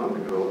 just a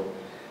month ago,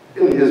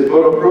 in his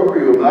motu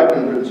proprio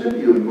Magnum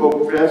Principium,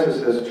 Pope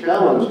Francis has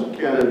challenged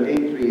Canon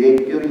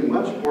 838, giving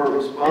much more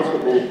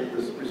responsibility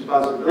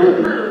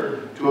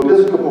to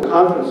Episcopal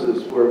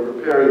conferences for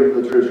preparing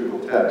liturgical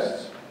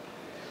texts.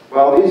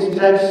 While these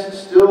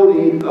texts still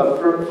need a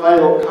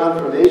final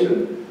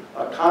confirmation,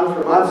 a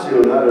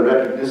confirmatio, not a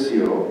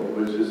recognicio,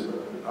 which is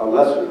a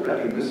lesser.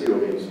 Recognicio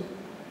means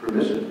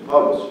permission to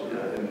publish,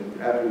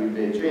 and after we've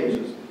made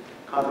changes.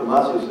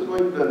 Confirmatio says, well,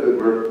 you've done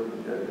good work,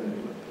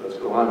 and let's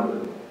go on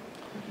with it.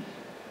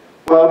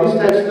 While these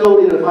texts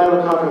still need a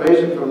final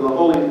confirmation from the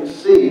Holy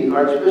See,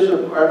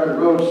 Archbishop Arthur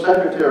Rausch,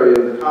 Secretary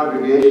of the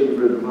Congregation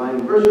for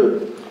Divine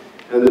Worship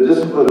and the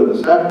Discipline of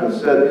the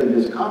Sacraments, said in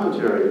his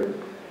commentary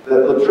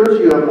that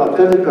Liturgiam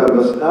Authentica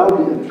must now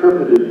be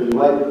interpreted in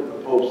light of the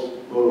Pope's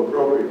motu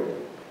proprio.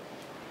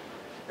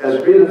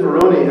 As Rita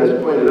Ferroni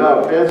has pointed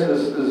out,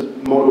 Francis's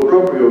motu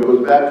proprio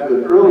goes back to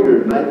an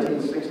earlier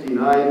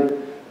 1969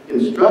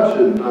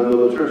 instruction on the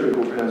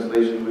liturgical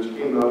translation, which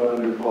came out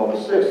under Paul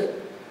VI,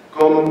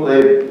 Comme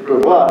les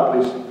Prévoit,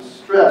 which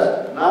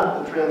stressed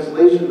not the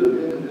translation of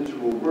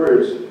individual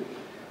words,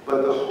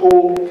 but the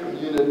whole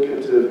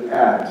communicative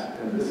act.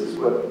 And this is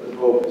what the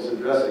Pope is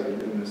addressing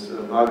in this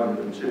Magnum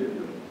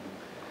Principium.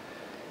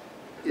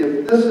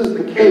 If this is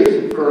the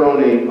case,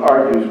 Ferroni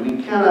argues,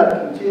 we cannot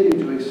continue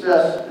to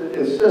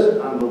insist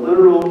on the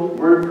literal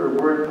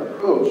word-for-word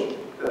approach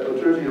that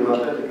Liturgiam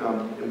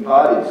Authenticam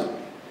embodies.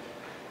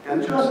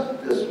 And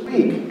just this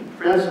week,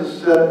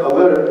 Francis sent a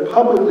letter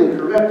publicly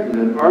correcting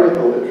an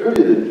article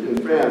attributed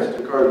in France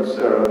to Cardinal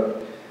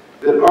Sarah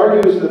that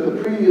argues that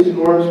the previous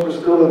norms were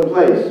still in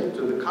place.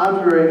 To the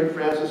contrary,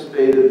 Francis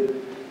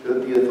stated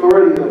that the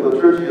authority of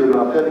Liturgiam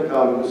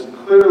Authenticam was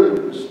clearly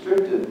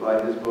restricted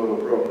by his motu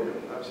proprio.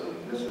 So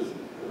this is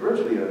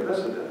virtually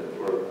unprecedented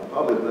for a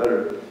public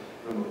letter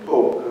from a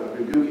pope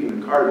rebuking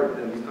the cardinal,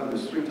 and he's done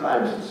this 3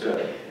 times, he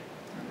said.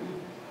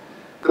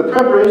 The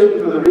preparation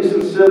for the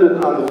recent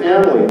synod on the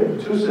family,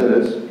 2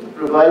 synods,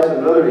 provides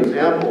another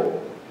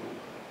example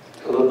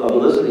of a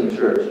listening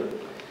church.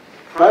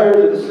 Prior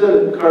to the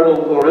synod,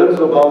 Cardinal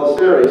Lorenzo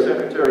Baldessari,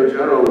 Secretary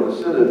General of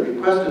the Synod,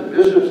 requested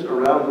bishops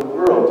around the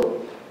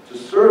world to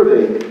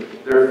survey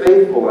their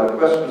faithful on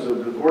questions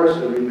of divorce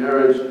and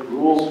remarriage,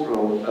 rules for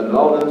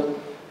annulment,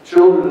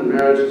 children and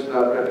marriages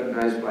not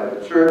recognized by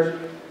the church,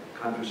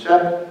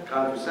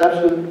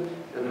 contraception,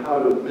 and how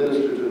to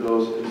minister to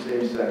those in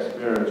same-sex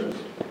marriages.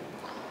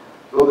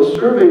 Though the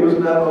survey was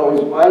not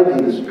always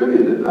widely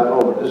distributed, not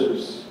all the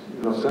bishops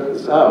sent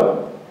this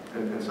out,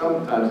 and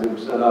sometimes they were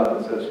sent out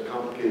in such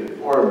complicated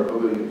form that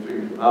nobody could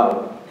figure them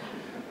out.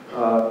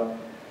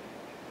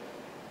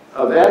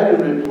 A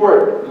Vatican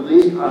report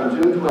released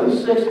on June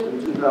 26,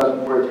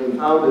 2014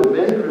 found that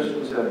many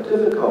Christians have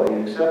difficulty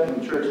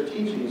accepting church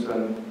teachings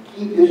on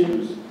key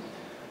issues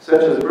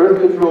such as birth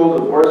control,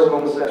 divorce,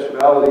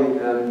 homosexuality,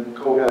 and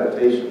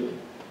cohabitation.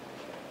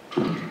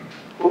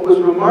 What was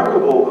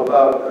remarkable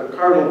about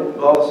Cardinal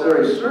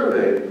Baldessari's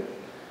survey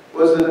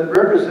was that it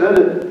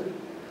represented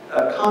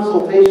a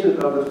consultation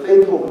of the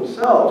faithful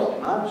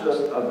themselves, not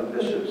just of the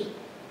bishops,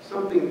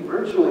 something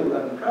virtually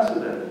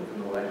unprecedented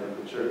in the life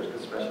of the church,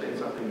 especially in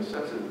something as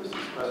sensitive as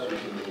these questions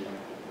in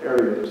the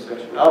area of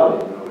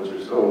sexuality, which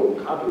are so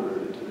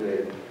controverted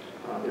today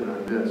in our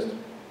midst.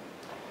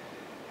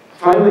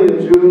 Finally,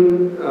 in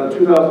June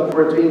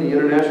 2014, the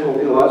International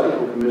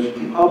Theological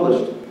Commission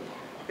published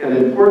an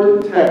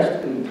important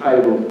text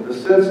entitled The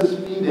Sensus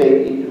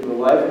Fidei in the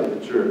Life of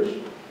the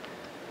Church.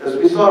 As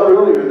we saw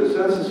earlier, the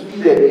sensus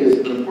fidei is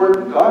an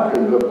important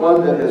doctrine, but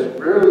one that has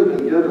rarely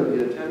been given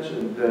the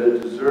attention that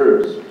it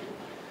deserves.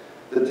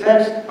 The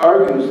text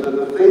argues that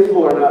the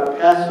faithful are not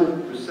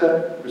passive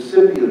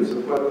recipients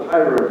of what the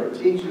hierarchy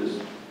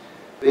teaches.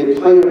 They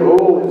play a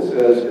role, it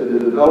says, in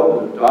the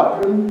development of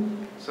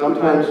doctrine,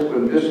 sometimes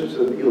when bishops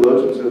and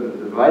theologians have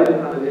been divided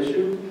on an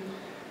issue,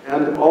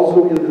 and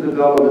also in the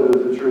development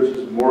of the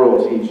church's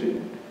moral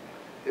teaching.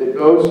 It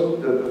notes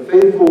that the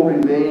faithful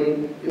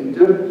remain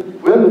indifferent.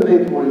 When the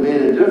faithful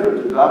remain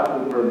indifferent to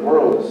doctrine or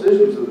moral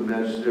decisions of the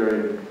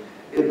magisterium,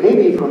 it may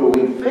be from a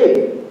weak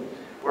faith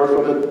or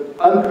from an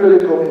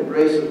uncritical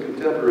embrace of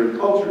contemporary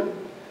culture.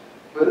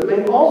 But it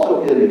may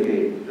also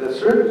indicate that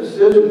certain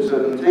decisions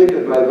have been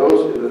taken by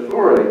those in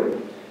authority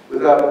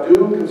without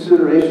due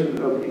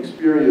consideration of the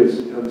experience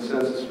and the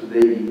sensus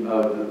fidei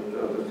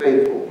of the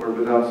faithful, or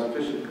without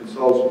sufficient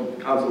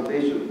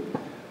consultation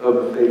of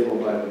the faithful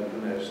by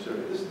the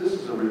magisterium. This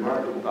is a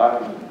remarkable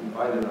document. You can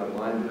find it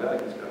online. The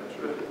Vatican's got a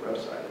terrific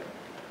website.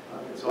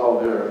 It's all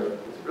there.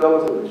 It's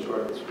relatively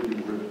short. It's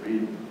really worth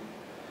reading.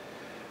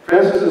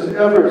 Francis's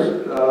efforts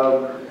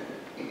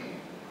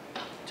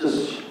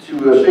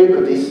to shape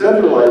a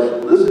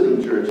decentralized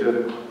listening church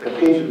have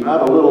occasioned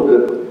not a little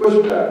bit of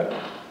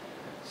pushback.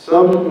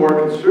 Some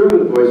more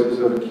conservative voices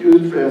have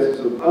accused Francis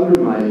of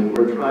undermining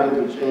or trying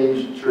to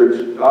change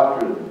church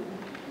doctrine.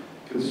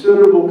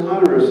 Considerable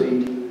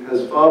controversy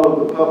has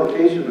followed the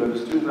publication of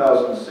his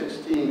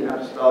 2016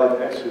 Apostolic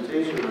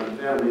Exhortation on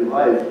Family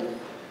Life,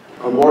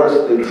 Amoris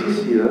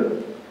Laetitia,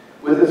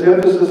 with its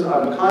emphasis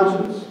on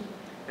conscience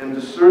and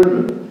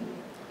discernment.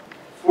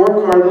 4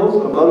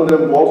 cardinals, among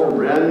them Walter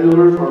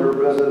Brandmüller, former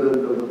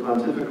president of the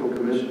Pontifical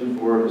Commission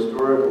for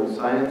Historical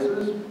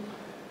Sciences,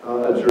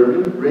 a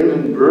German,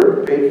 Raymond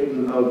Burke,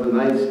 patron of the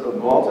Knights of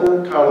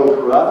Malta, Carlo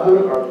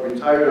Carafa,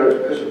 retired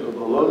Archbishop of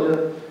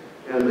Bologna,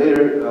 and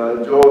later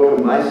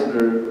Joachim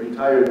Meissner,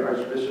 retired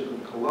Archbishop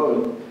of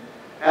Cologne,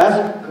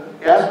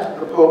 asked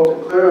the Pope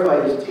to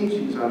clarify his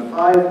teachings on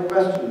 5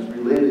 questions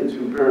related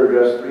to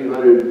paragraphs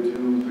 300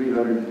 to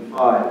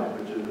 305,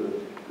 which are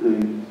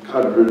the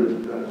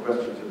controverted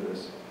questions in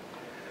this.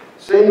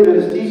 Saying that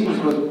his teachings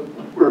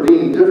were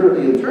being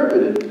differently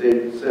interpreted,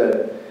 they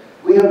said,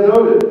 "We have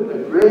noted a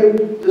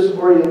great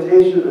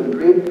disorientation and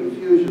great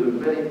confusion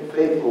of many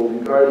faithful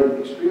regarding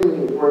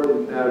extremely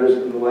important matters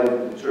in the life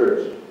of the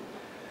Church."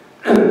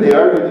 They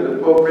argued that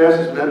if Pope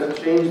Francis meant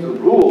to change the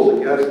rules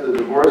against the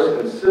divorce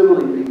and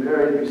civilly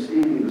remarried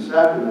receiving the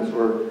sacraments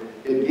or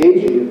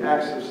engaging in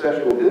acts of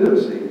sexual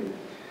intimacy,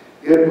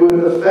 it would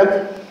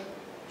affect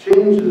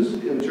changes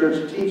in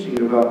church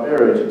teaching about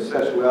marriage and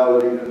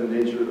sexuality and the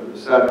nature of the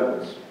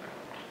sacraments.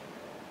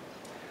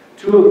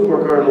 2 of the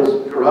 4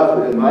 cardinals,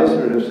 Carafa and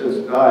Meissner, have since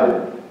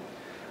died.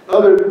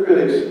 Other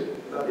critics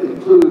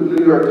include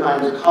New York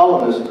Times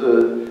columnist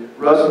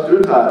Russ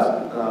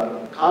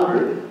Dutat,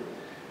 convert,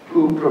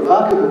 who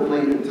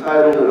provocatively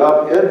entitled an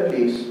op-ed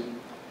piece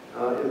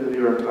in the New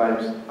York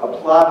Times, "A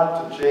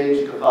Plot to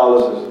Change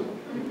Catholicism."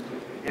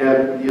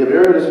 And the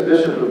emeritus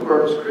bishop of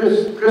Corpus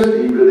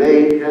Christi,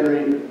 Rene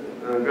Henry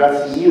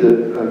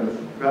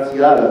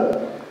Graziada,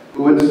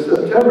 who in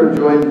September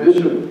joined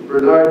Bishop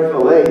Bernard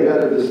Fallet,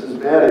 head of the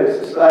Schismatic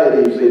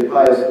Society of St.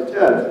 Pius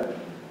X,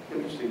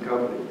 interesting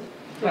company,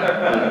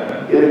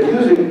 in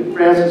accusing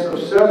Francis of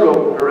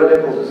several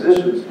heretical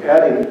positions,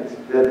 adding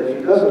that if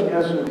he doesn't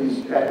answer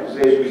these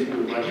accusations, he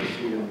would like to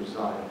see him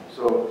resign.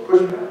 So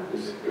pushback,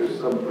 there's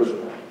some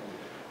pushback.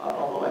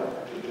 Although I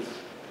think it's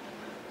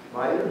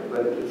minor,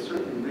 but it's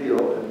certainly real,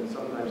 and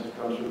sometimes it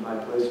comes from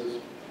high places.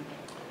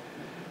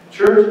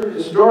 Church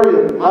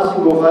historian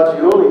Massimo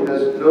Faccioli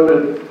has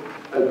noted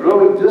a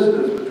growing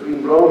distance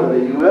between Rome and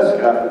the U.S.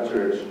 Catholic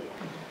Church,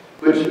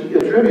 which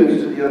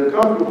attributes to the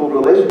uncomfortable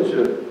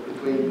relationship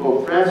between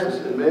Pope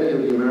Francis and many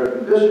of the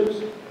American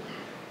bishops.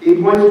 He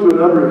points to a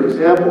number of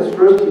examples.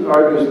 First, he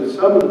argues that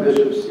some of the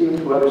bishops seem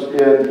to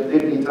understand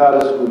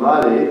Dignitatis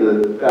Humanae,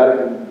 the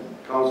Vatican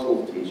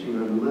Council's teaching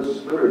on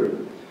religious liberty,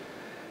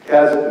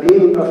 as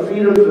meaning a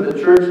freedom for the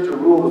Church to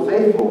rule the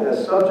faithful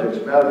as subjects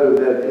rather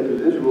than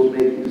individuals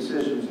making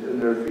decisions in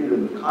their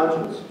freedom of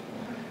conscience,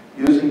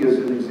 using as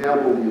an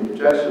example the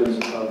objections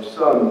of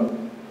some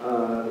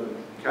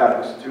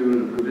Catholics to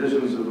the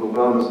provisions of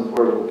Obama's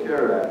Affordable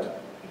Care Act.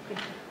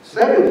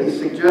 Second, he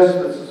suggests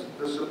that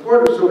the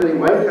support of so many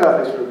white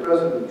Catholics for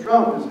President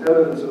Trump is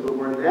evidence of a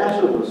more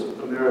nationalist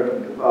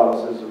American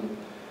Catholicism,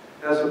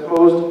 as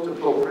opposed to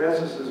Pope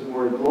Francis's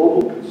more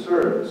global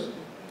concerns.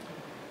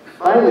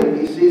 Finally,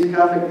 he sees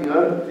Catholic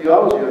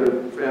theology under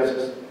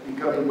Francis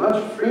becoming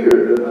much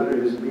freer than under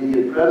his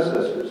immediate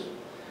predecessors.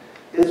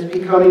 It's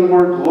becoming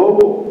more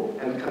global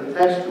and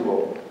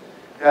contextual,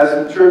 as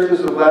the churches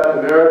of Latin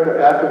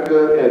America,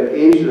 Africa, and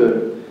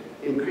Asia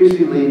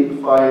increasingly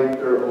find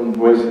their own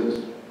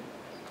voices.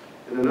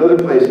 In another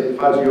place,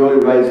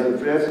 Faccioli writes that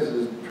Francis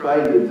is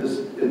trying to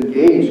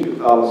disengage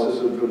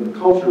Catholicism from the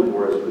culture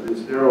wars with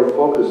its narrow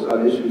focus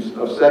on issues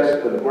of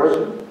sex and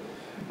abortion,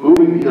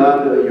 moving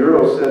beyond a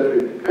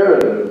Eurocentric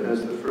paradigm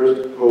as the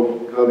first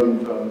pope coming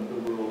from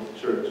the world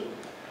church.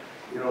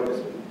 You know,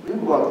 we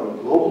belong to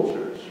a global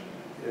church,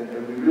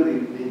 and we really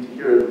need to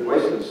hear the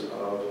voices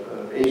of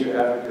Asia,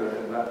 Africa,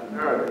 and Latin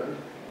America,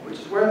 which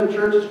is where the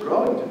church is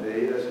growing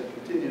today as it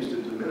continues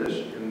to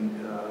diminish in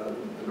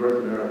North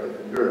America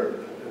and Europe.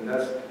 And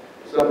that's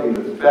something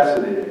that's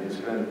fascinating, this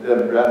kind of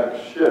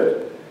demographic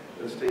shift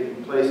that's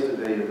taking place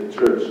today in the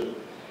church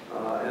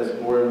as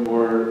more and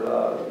more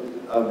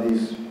of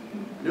these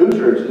new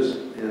churches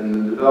in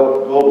the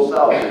developed global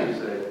south, as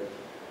you say,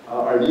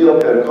 are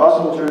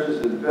neo-Pentecostal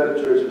churches,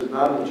 independent churches,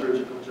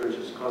 non-liturgical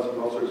churches, causing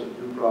all sorts of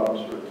new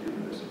problems for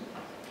ecumenism.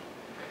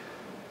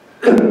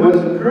 What's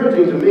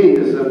encouraging to me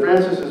is that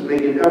Francis is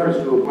making efforts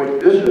to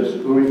appoint bishops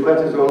who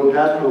reflect his own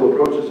pastoral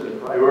approaches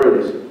and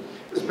priorities,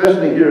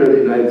 especially here in the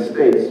United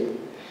States.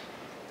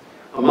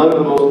 Among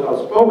the most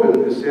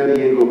outspoken is San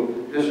Diego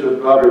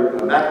Bishop Robert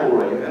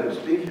McElroy. You had him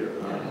speak here.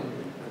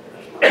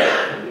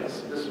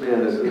 Yes, this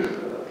man is a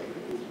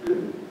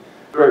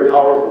very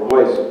powerful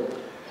voice.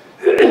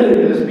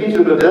 In a speech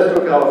in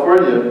Modesto,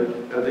 California,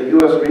 at the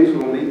U.S.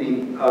 Regional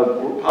Meeting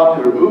of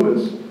Popular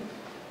Movements,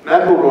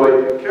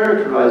 McElroy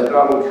characterized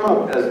Donald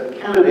Trump as a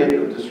candidate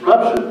of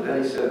disruption,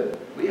 and he said,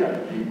 we have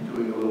to be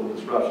doing a little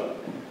disruption.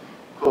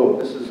 Quote,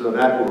 this is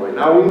McElroy.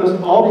 Now we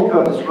must all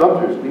become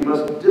disruptors. We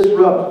must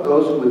disrupt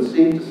those who would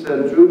seek to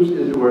send troops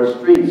into our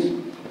streets,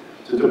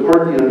 to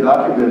deport the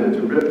undocumented,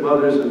 to rip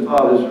mothers and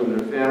fathers from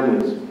their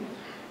families.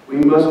 We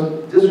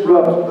must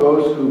disrupt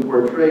those who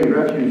portray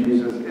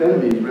refugees as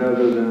enemies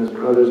rather than as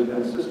brothers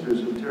and sisters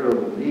in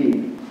terrible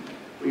need.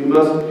 We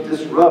must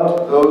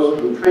disrupt those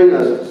who train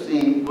us to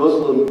see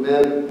Muslim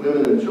men,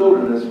 women, and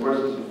children as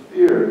sources of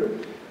fear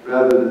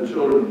rather than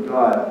children of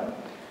God.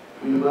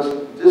 We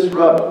must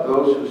disrupt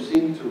those who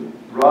seek to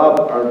rob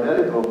our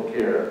medical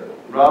care,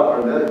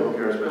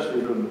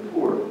 especially from the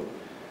poor.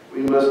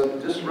 We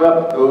must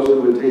disrupt those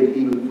who would take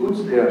even food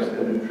stamps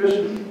and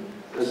nutrition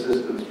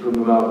assistance from the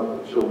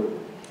mouth of children.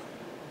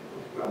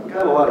 Well, we've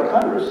got a lot of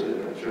controversy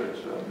in our church.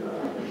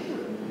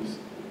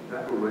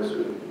 That was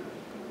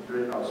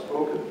very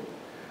outspoken.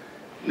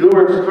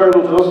 Newark's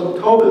Cardinal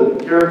Joseph Tobin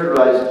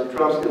characterized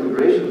Trump's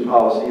immigration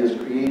policy as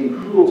creating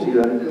cruelty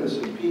on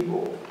innocent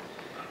people.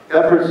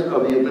 Efforts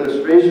of the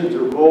administration to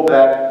roll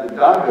back the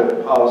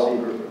DACA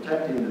policy for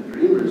protecting the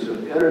Dreamers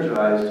have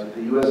energized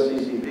the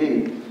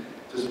USCCB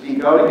to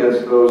speak out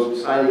against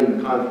those signing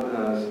the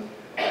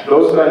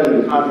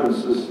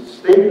conference's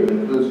statement.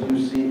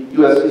 Includes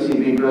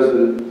USCCB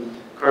President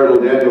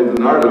Cardinal Daniel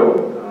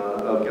DiNardo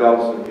of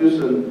Galveston,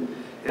 Houston,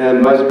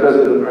 and Vice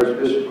President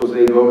Archbishop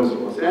Jose Gomez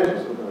of Los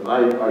Angeles,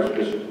 my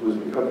Archbishop, who has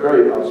become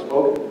very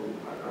outspoken.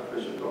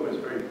 Archbishop Gomez is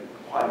a very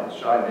quiet,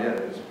 shy man,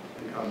 has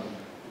become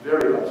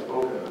very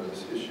outspoken on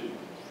this issue.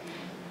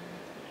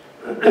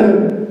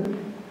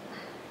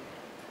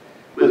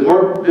 With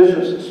more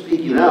bishops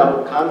speaking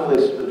out,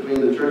 conflicts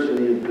between the church and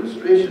the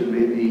administration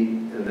may be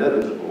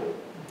inevitable.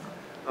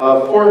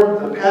 Fourth,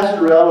 the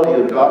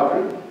pastorality of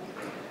doctrine.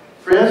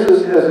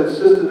 Francis has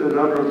insisted a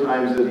number of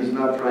times that he's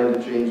not trying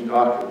to change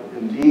doctrine.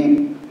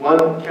 Indeed,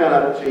 one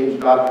cannot change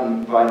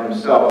doctrine by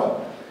himself.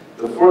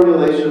 The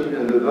formulation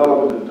and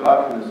development of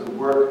doctrine is the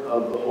work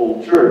of the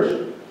whole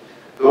church.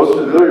 Those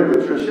familiar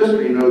with church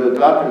history know that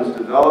doctrines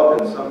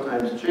develop and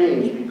sometimes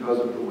change because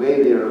of the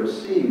way they are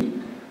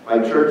received by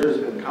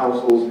churches and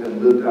councils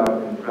and lived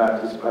out in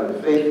practice by the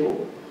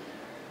faithful.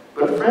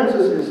 But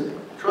Francis is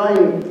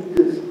trying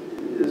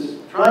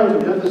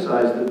to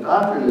emphasize that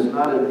doctrine is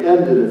not an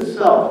end in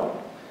itself.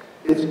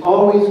 It's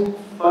always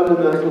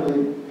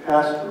fundamentally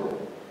pastoral.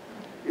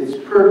 Its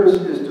purpose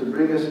is to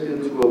bring us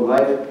into a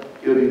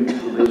life-giving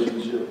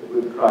relationship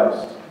with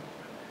Christ.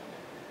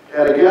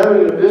 At a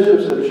gathering of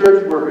bishops and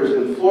church workers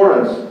in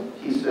Florence,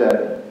 he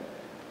said,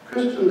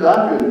 Christian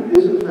doctrine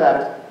is in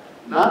fact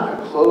not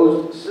a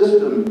closed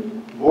system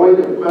void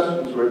of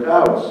questions or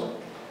doubts,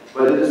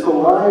 but it is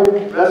alive,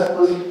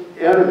 restless,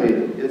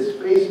 animated. Its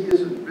face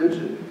isn't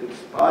rigid. Its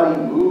body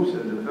moves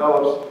and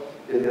develops.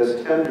 It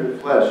has tender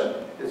flesh.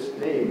 Its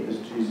name is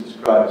Jesus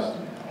Christ.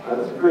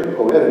 That's a very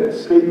poetic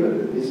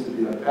statement. It needs to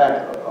be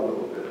unpacked a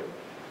little bit.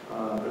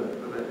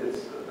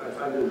 I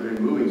find it a very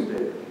moving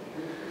statement.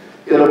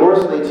 In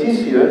Amoris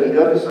Laetitia, he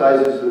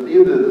emphasizes that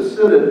neither the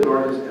Synod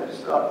nor his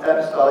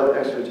apostolic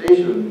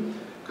exhortation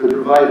could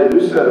provide a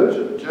new set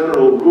of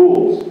general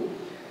rules,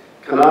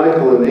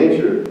 canonical in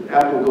nature,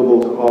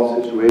 applicable to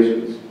all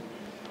situations.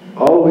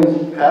 Always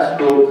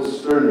pastoral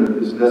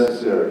discernment is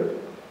necessary.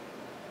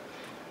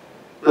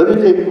 Let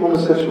me take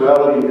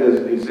homosexuality as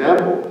an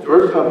example.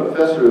 Georgetown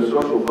professor of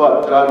social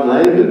thought John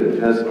Langdon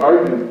has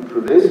argued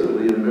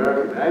pervasively in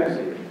American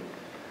Magazine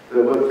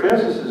that what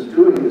Francis is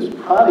doing is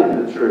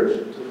prodding the church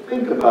to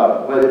think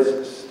about what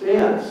its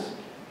stance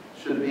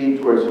should be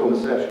towards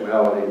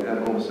homosexuality and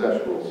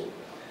homosexuals.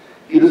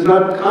 He does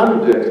not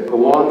contradict the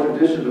long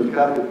tradition of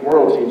Catholic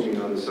moral teaching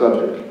on the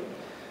subject,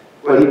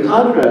 but he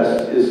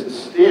contrasts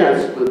his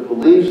stance with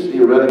beliefs,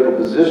 theoretical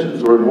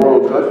positions, or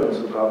moral judgments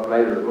about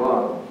right or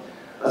wrong.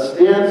 A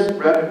stance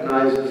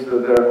recognizes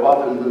that there are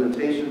often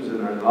limitations in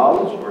our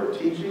knowledge or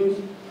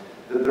teachings,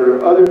 that there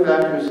are other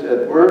factors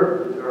at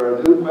work, that there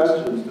are new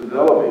questions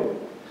developing.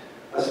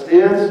 A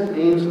stance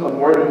means a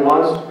more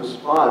nuanced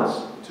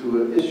response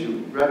to an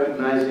issue,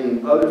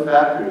 recognizing other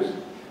factors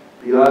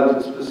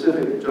beyond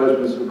specific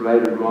judgments of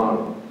right or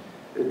wrong.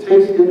 It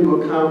takes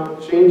into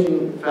account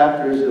changing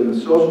factors in the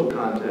social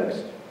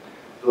context,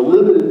 the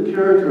limited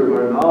character of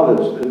our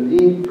knowledge, the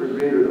need for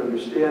greater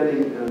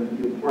understanding, and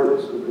the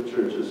importance of the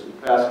church's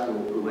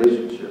pastoral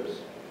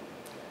relationships.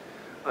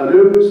 A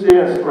new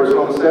stance towards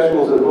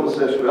homosexuals and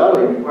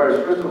homosexuality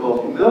requires, first of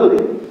all,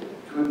 humility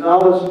to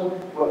acknowledge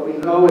what we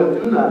know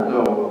and do not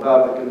know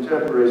about the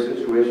contemporary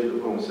situation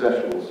of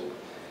homosexuals,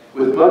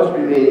 with much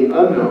remaining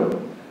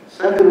unknown.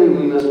 Secondly,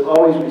 we must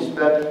always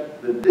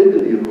respect the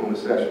dignity of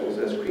homosexuals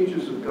as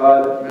creatures of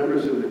God,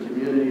 members of the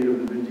community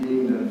of the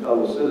redeemed, and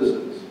fellow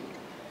citizens.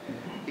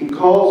 He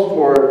calls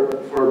for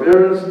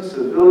forbearance,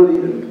 civility,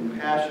 and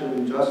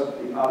compassion, just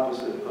the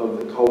opposite of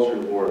the culture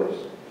wars.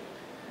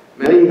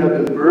 Many have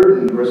been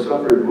burdened or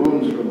suffered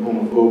wounds from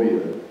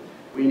homophobia.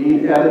 We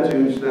need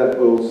attitudes that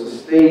will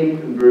sustain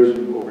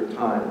conversion over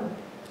time.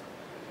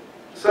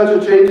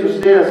 Such a change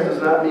of stance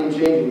does not mean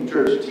changing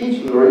church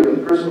teaching or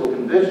even personal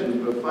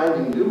convictions, but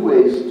finding new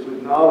ways to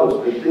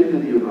acknowledge the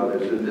dignity of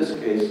others, in this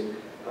case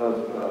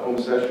of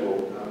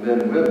homosexual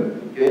men and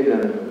women, gay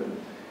men and women,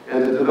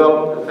 and to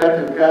develop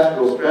effective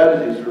pastoral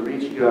strategies for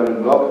reaching out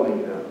and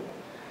welcoming them.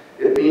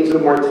 It means a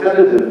more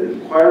tentative,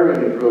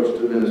 inquiring approach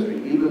to ministry,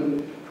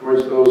 even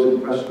towards those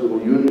in questionable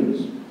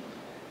unions.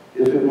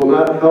 If it will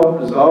not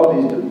help resolve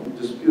these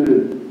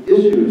disputed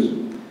issues,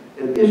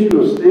 An issue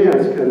of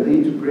stance can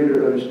lead to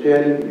greater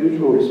understanding,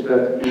 mutual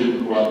respect, and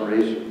even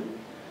cooperation.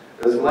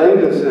 As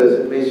Langdon says,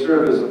 it may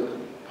serve as a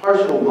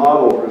partial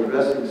model for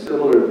addressing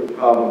similar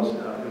problems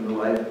in the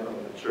life of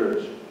the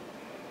church.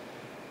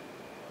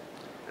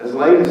 As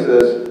Langdon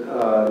says,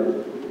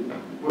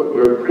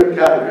 where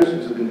Catholic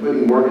Christians have been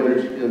putting more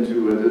energy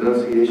into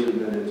denunciation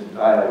than into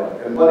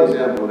dialogue. And one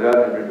example of that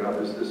I bring up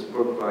is this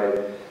book by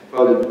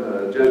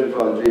Jesuit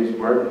Father James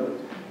Martin,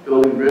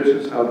 Building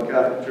Bridges, How the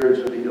Catholic Church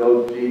and the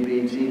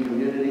LGBT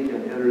community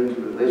can enter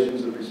into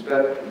relations of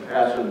respect,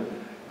 compassion,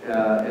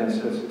 and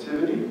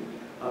sensitivity.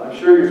 I'm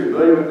sure you're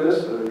familiar with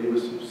this. He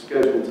was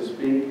scheduled to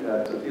speak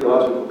at the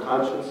Theological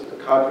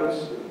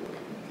Conference,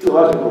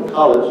 Theological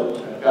College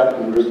at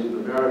Catholic University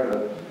of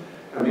America.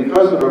 And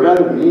because of a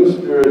rather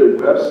mean-spirited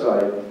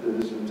website that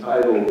is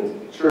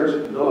entitled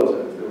Church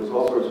Militant, there was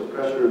all sorts of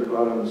pressure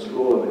brought on the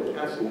school, and they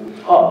canceled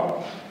the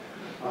talk.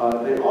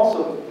 They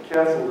also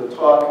canceled the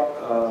talk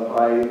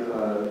by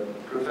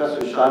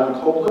Professor Sean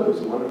Copeland,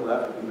 who's a wonderful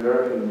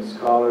African-American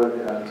scholar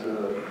at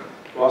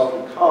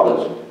Boston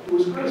College, who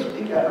was going to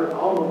speak at her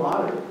alma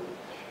mater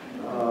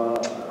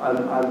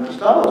on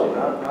Christology,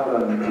 not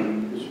on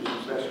the issues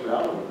of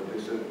sexuality. But they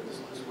said,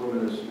 this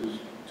woman is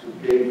too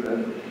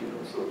gay-friendly,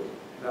 so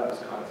that was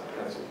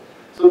canceled.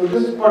 So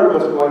this is part of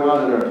what's going on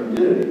in our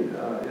community.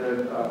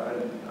 And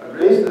I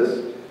raise this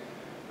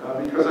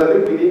because I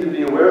think we need to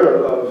be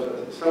aware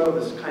of some of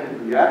this kind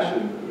of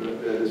reaction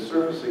that is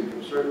surfacing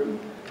from certain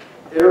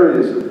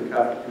areas of the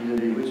Catholic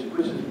community,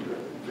 which is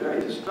very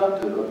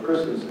destructive of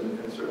persons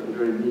and certainly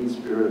very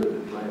mean-spirited,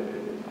 in my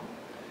opinion.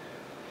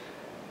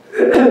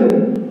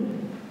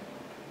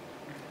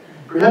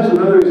 Perhaps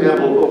another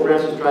example of Pope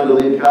Francis trying to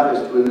lead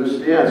Catholics to a new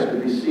stance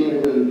could be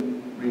seen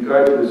in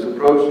regard to his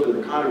approach to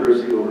the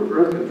controversy over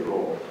birth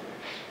control.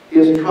 He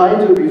has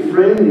tried to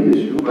reframe the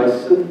issue by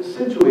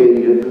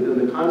situating it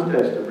within the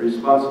context of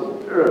responsible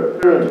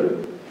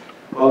parenthood.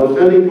 While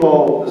defending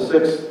Paul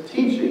VI's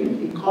teaching,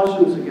 he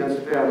cautions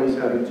against families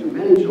having too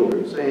many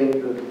children, saying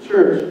that the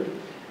Church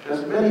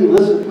has many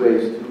illicit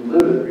ways to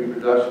limit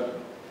reproduction.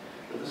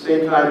 At the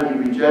same time,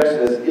 he rejects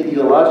as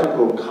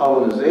ideological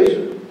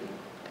colonization,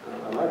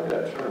 I like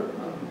that term,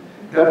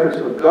 efforts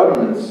of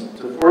governments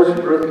to force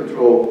birth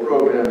control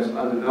programs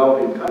on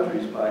developing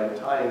countries by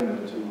tying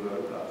them to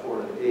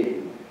foreign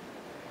aid.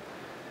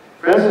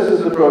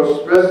 Francis's approach,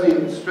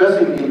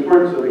 stressing the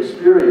importance of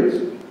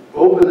experience,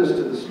 openness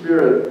to the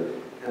Spirit,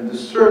 and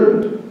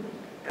discernment,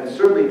 and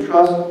certainly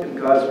trust in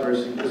God's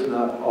mercy is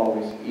not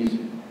always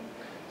easy.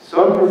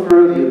 Some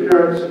prefer the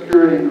apparent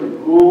security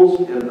of rules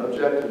and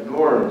objective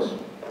norms,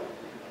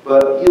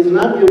 but he is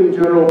not giving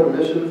general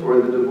permission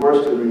for the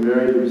divorced and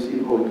remarried to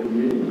receive Holy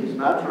Communion. He's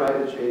not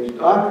trying to change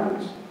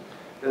doctrines.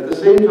 At the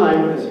same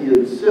time as he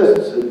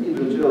insists in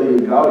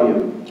Evangelii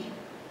Gaudium,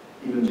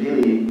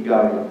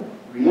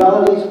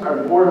 realities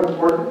are more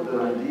important than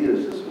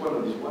ideas. This is one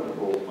of these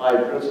wonderful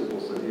 5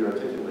 principles that he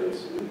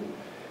articulates in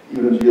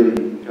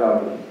Evangelii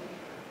Gaudium.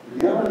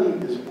 Reality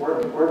is more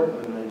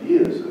important than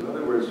ideas. In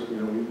other words,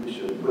 we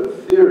should put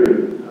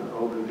theory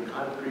over the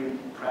concrete,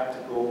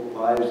 practical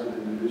lives of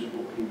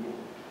individual people.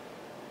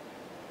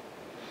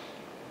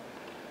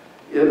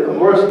 In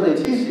Amoris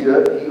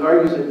Laetitia, he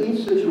argues that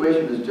each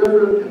situation is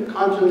different, and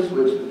conscience,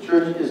 which the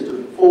Church is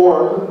to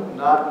form,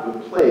 not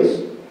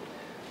replace,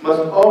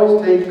 must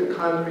always take the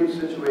concrete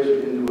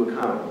situation into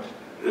account.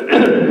 We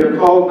are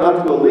called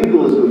not to a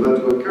legalism, but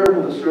to a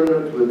careful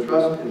discernment, to a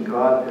trust in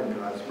God and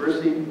God's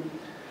mercy.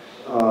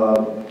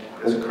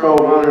 As Karl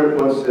Rahner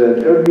once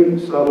said, every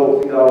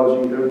subtle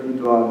theology, every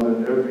dogma,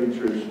 every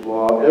church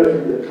law,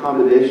 every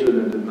accommodation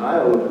and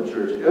denial of the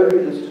church,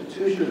 every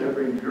institution,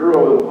 every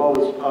bureau and all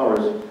its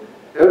powers,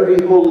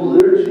 every holy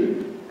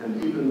liturgy,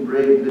 and even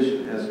brave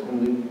mission has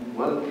only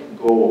one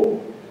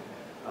goal: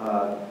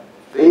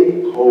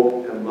 faith,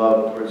 hope, and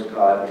love towards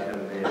God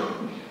and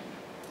man.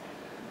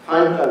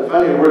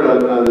 Finally, a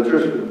word on the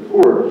Church for the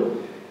Poor.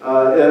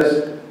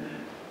 As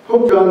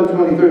Pope John the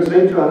 23rd,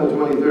 St. John the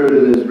 23rd,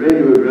 in his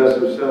radio address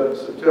of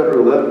September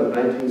 11,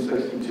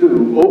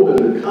 1962,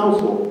 opened the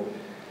council,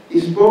 he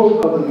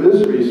spoke of the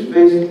miseries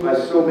faced by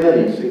so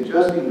many,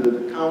 suggesting that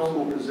the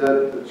council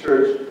present the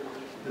church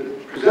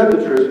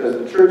as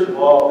the church of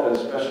all, and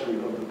especially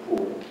of the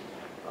poor.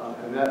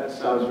 And that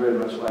sounds very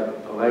much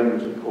like the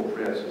language of Pope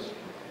Francis.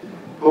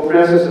 Pope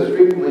Francis has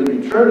frequently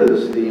returned to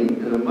this theme.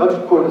 In a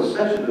much-quoted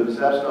section of his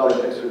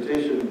apostolic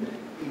exhortation,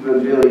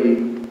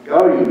 Evangelii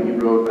Gaudium, he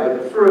wrote, "I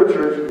prefer a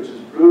church which is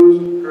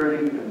bruised,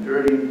 hurting, and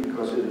dirty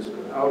because it has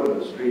been out of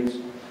the streets,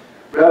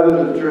 rather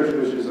than a church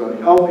which is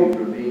unhealthy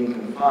for being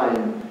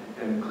confined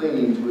and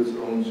clinging to its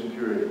own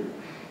security."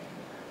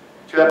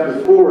 Chapter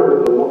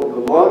 4, the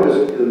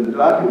longest in the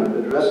document,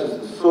 addresses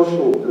the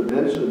social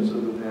dimensions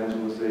of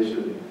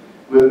evangelization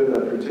with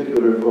a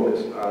particular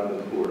focus on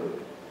the poor.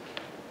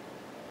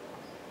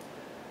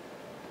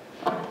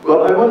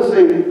 Well, I want to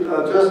say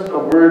just a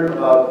word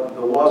about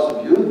the loss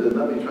of youth, and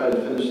let me try to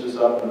finish this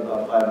up in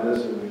about 5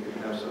 minutes and we can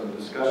have some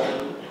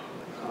discussion.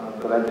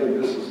 But I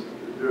think this is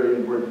a very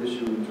important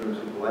issue in terms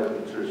of the life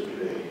of the church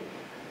today.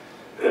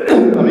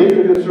 A major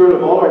major concern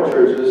of all our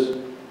churches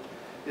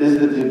is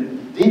the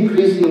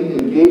decreasing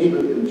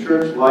engagement in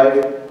church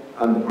life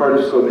on the part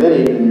of so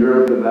many in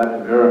Europe and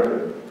Latin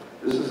America.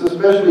 This is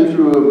especially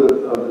true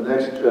of the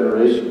next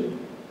generation.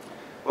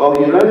 While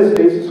the United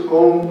States is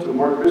home to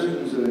more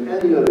Christians than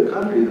any other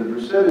country, the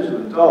percentage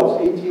of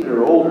adults 18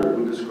 or older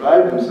who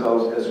describe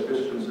themselves as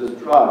Christians has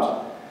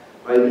dropped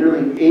by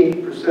nearly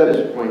 8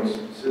 percentage points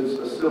since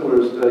a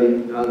similar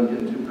study done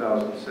in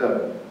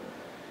 2007.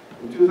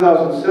 In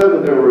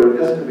 2007, there were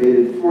an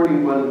estimated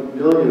 41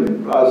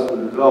 million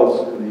Protestant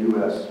adults in the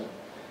U.S.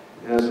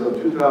 As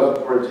of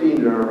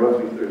 2014, there are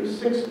roughly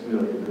 36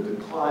 million, a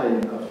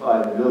decline of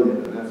 5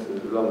 million, and that's in a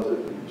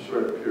relatively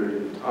short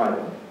period of time.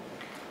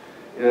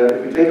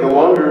 If we take a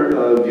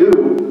longer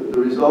view, the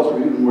results are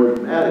even more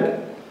dramatic.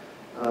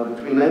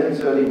 Between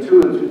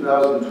 1972 and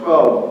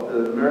 2012,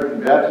 the American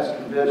Baptist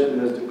Convention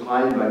has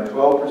declined by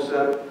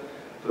 12%,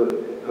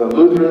 the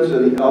Lutherans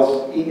and the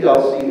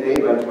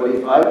ELCA by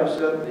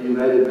 25%, the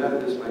United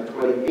Methodists by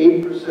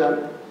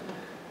 28%,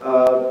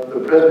 the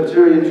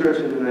Presbyterian Church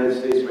in the United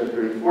States by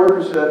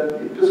 34%,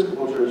 the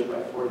Episcopal Church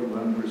by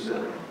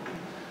 41%,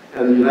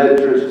 and the United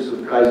Churches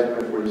of Christ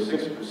by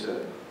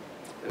 46%,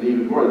 and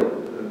even more,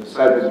 the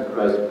Disciples of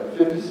Christ by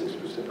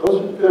 56%. Those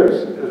are very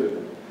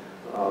significant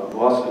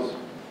losses.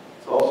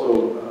 It's also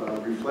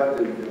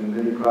reflected in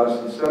many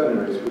Protestant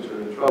seminaries, which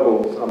are in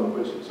trouble, some of the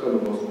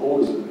most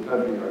oldest in the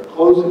country are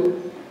closing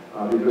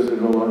because they're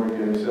no longer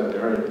getting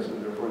seminarians,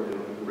 and therefore they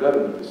don't have the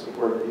revenue to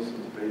support these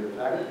and to pay the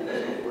faculty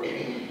and so forth.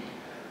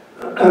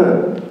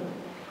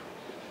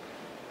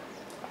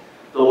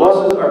 The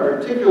losses are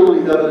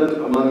particularly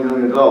evident among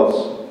young adults.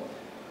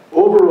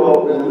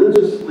 Overall,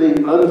 religiously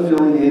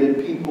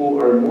unaffiliated people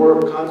are more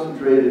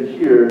concentrated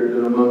here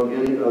than among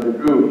any other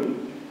group.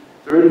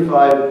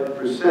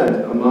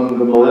 35% among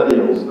the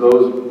millennials,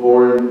 those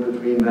born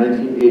between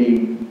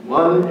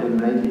 1981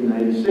 and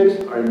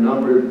 1996, are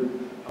numbered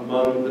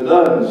among the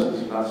nuns.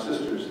 This is not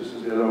sisters, this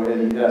is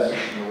N-O-N-E-S.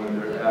 When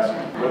they're asked,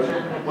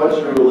 what's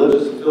your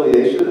religious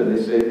affiliation? And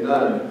they say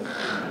none.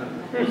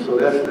 So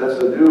that's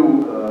a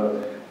new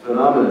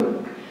phenomenon.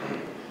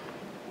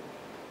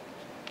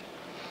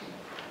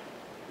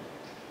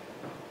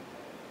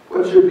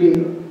 What should be,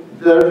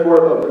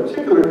 therefore, of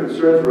particular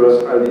concern for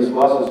us are these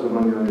losses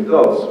among young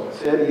adults.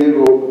 San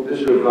Diego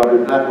Bishop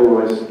Robert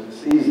McElroy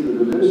sees the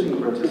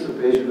diminishing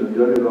participation of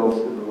young adults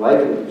in the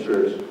life of the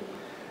church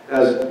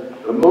as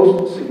the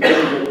most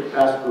significant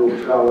pastoral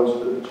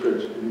challenge to the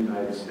church in the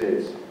United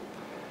States.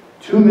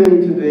 Too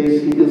many today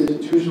see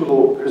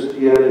institutional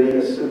Christianity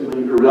as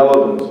simply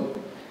irrelevant,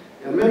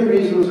 and many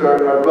reasons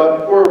are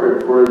brought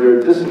forward for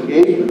their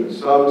disengagement.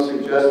 Some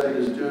suggest it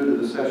is due to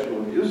the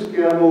sexual abuse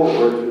scandal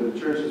or to the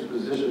church's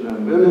position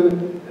on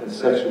women and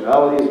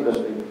sexuality,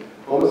 especially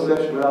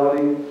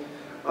homosexuality.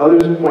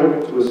 Others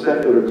point to a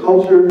secular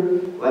culture,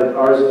 like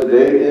ours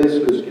today is,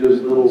 which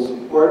gives little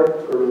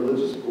support for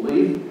religious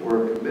belief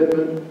or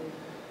commitment.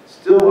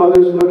 Still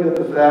others look at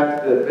the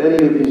fact that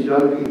many of these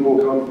young people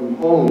come from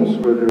homes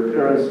where their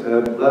parents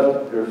have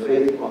left their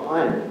faith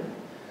behind.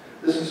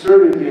 This is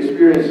certainly the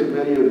experience of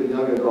many of the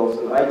young adults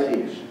that I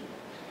teach.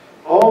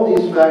 All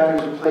these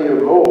factors play a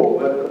role,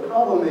 but the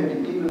problem may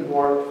be even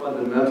more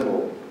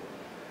fundamental.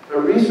 A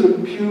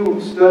recent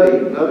Pew study,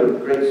 another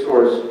great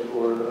source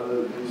for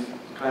these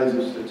kinds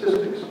of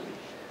statistics,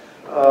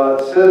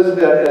 says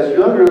that as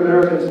younger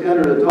Americans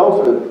enter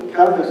adulthood,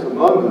 Catholics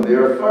among them, they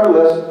are far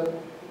less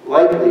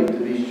likely to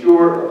be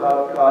sure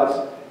about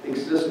God's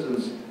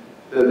existence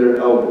than their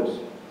elders.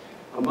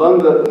 Among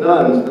the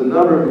nuns, the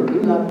number who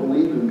do not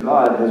believe in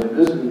God has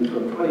risen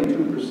from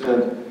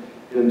 22%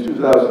 in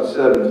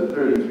 2007 to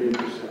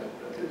 33%.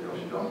 If you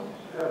don't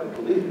have a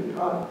belief in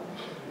God,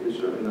 you're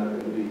certainly not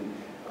going to be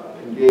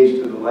engaged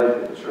in the life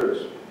of the church.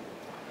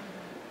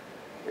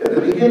 At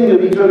the beginning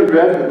of each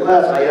undergraduate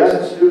class, I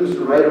asked the students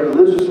to write a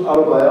religious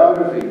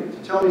autobiography, to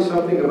tell me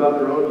something about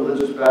their own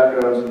religious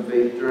backgrounds and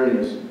faith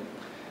journeys.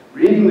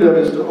 Reading them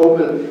is to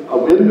open a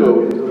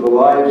window into the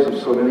lives of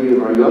so many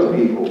of our young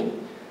people.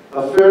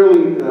 A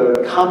fairly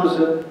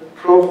composite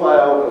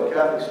profile of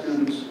Catholic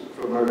students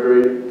from our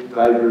very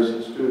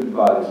diverse student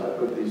bodies. I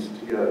put these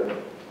together.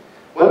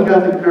 One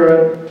Catholic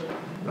parent,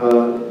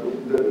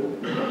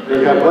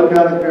 they have one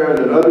Catholic parent,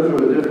 another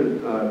from a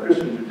different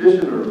Christian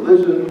tradition or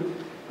religion.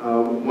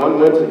 One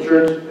went to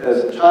church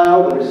as a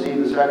child and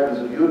received the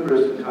sacraments of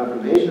Eucharist and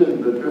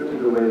confirmation, but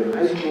drifted away in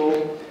high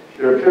school.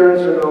 Their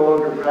parents are no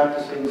longer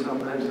practicing,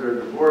 sometimes they're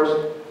divorced.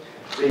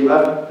 They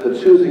left the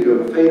choosing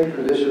of a faith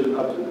tradition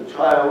up to the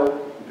child.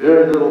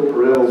 Very little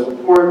parental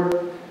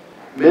support.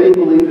 Many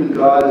believe in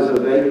God as a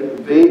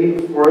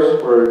vague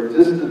force or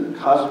distant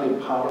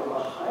cosmic power, a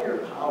higher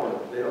power.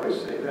 They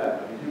always say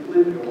that. I mean, you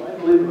believe in God, I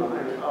believe in a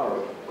higher power.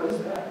 What is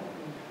that?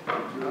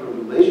 Do you have a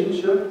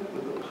relationship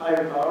with a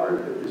higher power?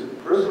 Is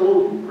it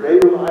personal? Do you pray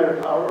to a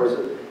higher power? Or is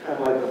it kind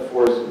of like the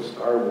Force in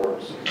Star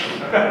Wars?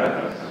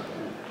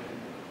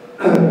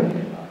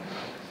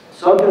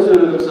 Some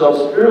consider themselves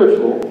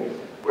spiritual,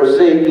 or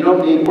say you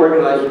don't need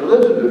organized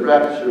religion to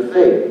practice your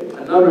faith.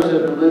 A number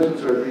said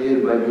religions are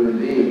created by human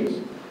beings.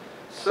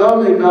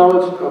 Some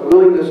acknowledge a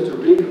willingness to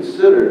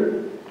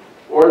reconsider,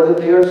 or that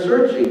they are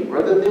searching,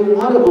 or that they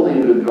want to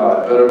believe in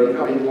God, but are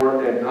becoming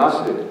more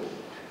agnostic.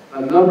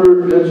 A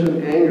number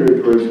mention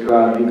anger towards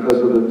God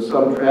because of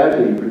some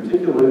tragedy,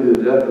 particularly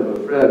the death of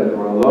a friend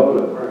or a loved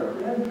one or a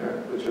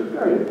grandparent, which are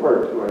very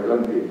important to our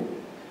young people.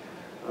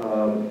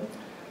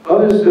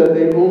 Others said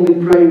they only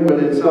pray when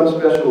in some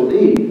special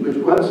need, which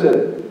one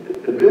said,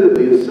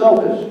 admittedly, is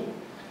selfish.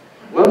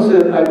 One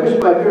said, I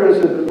wish my parents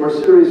had been more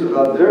serious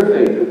about their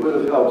faith. It would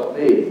have helped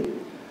me.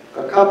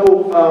 A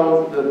couple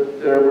found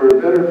that they were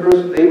better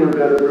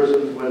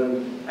persons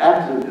when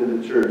active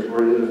in the church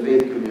or in a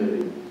faith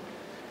community.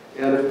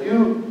 And a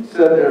few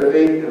said their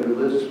faith and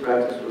religious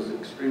practice was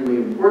extremely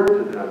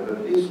important to them,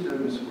 but these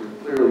students were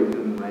clearly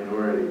in the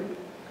minority.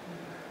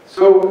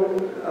 So,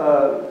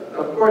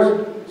 of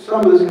course,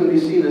 some of this can be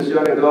seen as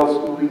young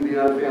adults moving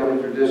beyond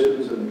family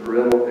traditions and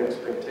parental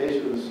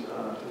expectations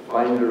to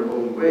find their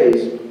own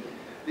ways.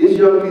 These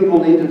young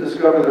people need to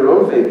discover their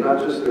own faith, not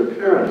just their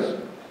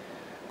parents'.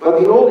 But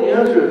the old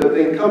answer that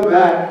they'll come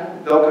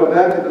back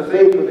to the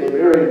faith when they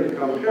marry and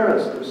become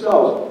parents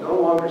themselves no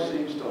longer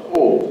seems to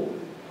hold.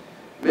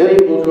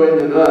 Many will join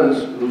the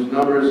nuns, whose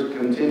numbers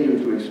continue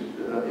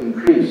to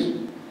increase.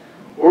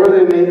 Or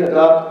they may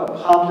adopt a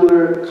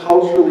popular,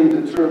 culturally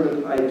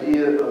determined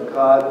idea of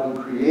God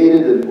who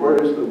created and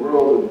orders the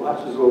world and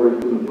watches over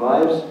human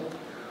lives,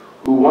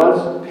 who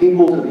wants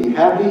people to be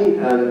happy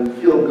and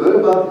feel good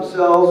about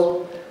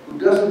themselves, who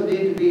doesn't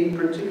need to be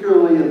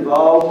particularly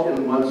involved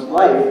in one's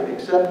life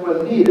except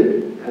when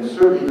needed, and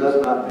certainly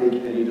does not make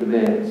any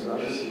demands.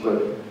 This is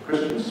what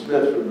Christian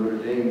Smith from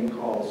Notre Dame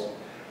calls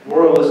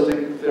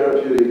moralistic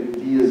therapeutic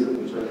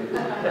deism, which I think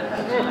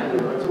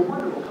is it's a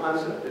wonderful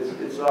concept.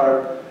 It's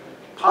our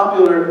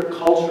popular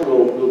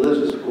cultural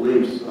religious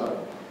beliefs.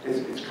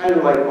 It's kind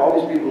of like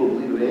all these people who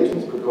believe in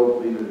angels but don't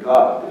believe in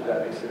God, if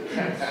that makes any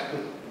sense.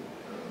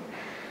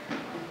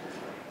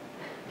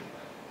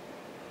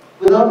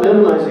 Without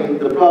minimizing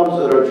the problems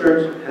that our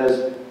church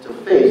has to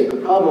face, the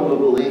problem of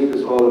belief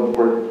is all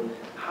important.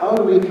 How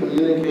do we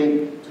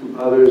communicate to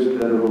others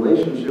that a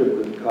relationship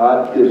with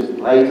God gives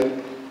light,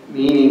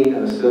 meaning,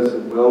 and a sense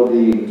of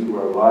well-being to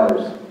our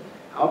lives?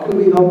 How can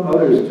we help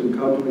others to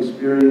come to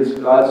experience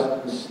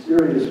God's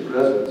mysterious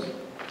presence,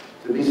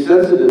 to be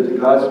sensitive to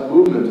God's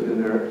movement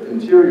in their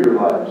interior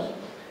lives?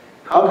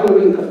 How can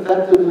we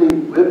effectively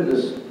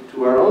witness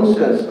to our own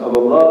sense of a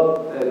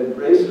love that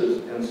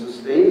embraces and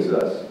sustains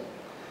us?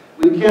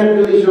 We can't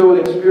really share an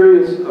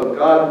experience of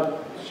God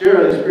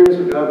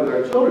with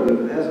our children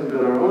if it hasn't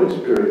been our own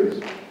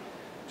experience.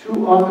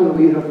 Too often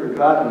we have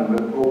forgotten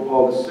what Pope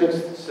Paul VI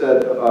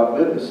said about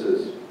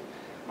witnesses.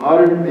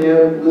 Modern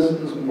man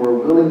listens more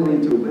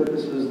willingly to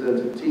witnesses than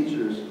to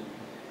teachers.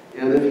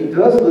 And if he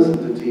does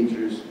listen to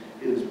teachers,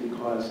 it is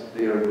because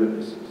they are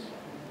witnesses.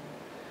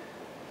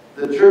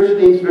 The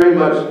church needs very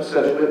much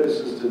such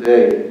witnesses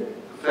today.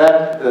 The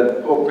fact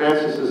that Pope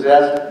Francis has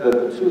asked that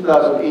the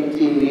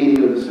 2018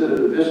 meeting of the Synod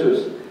of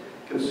Bishops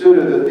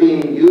consider the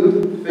theme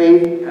Youth,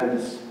 Faith, and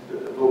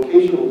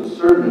Vocational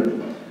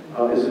Discernment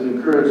is an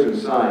encouraging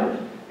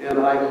sign. And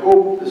I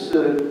hope the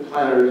Synod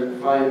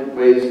planners find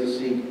ways to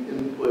seek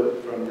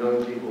input from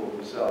young people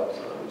themselves,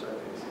 which I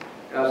think is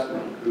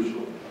absolutely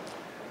crucial.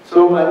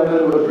 So I'm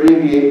going to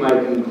abbreviate my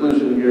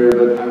conclusion here,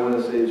 but I want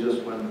to say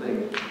just one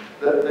thing.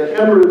 The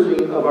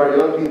hemorrhaging of our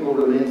young people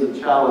remains a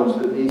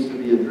challenge that needs to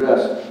be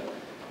addressed.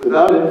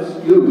 Without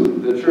its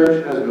youth, the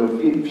church has no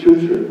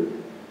future.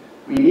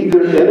 We need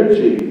their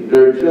energy,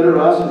 their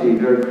generosity,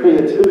 their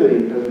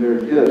creativity, and their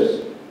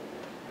gifts.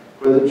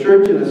 For the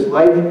church in its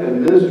life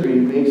and ministry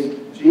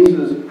makes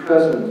Jesus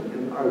present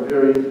in our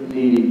very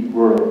needy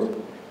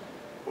world.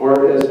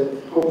 Or as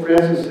Pope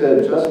Francis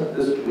said just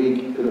this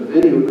week in a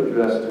video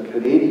address to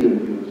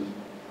Canadian youth,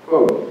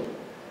 quote,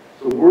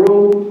 the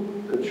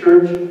world, the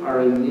church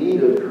are in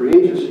need of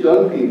courageous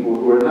young people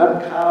who are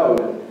not cowed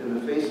in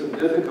the face of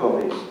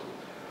difficulties,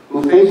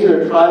 who face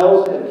their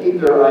trials and keep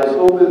their eyes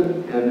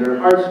open and their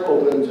hearts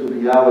open to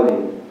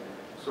reality,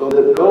 so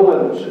that no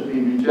one should be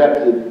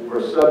rejected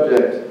or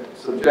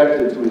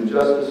subjected to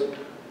injustice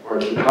or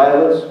to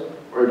violence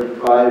or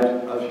deprived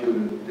of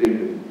human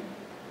dignity.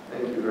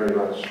 Thank you very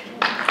much.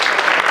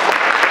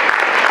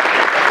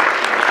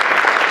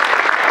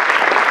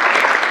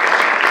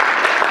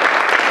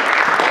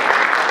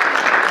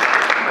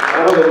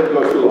 I don't let it go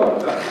too long.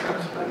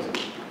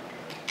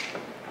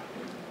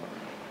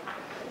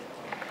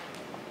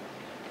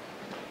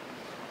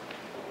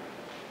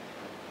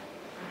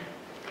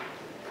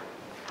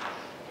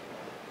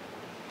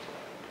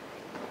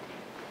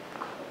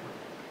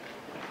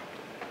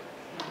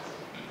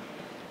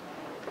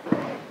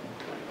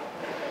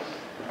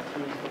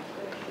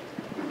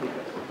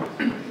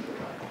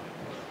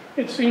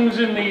 It seems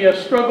in the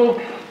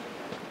struggle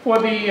for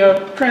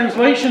the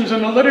translations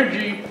in the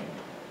liturgy,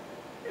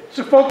 it's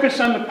a focus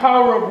on the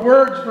power of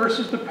words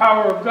versus the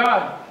power of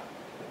God.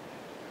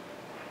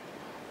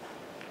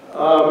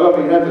 Well,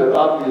 we have to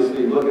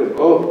obviously look at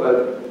both,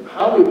 but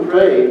how we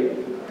pray,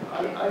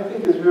 I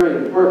think is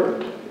very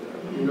important.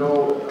 You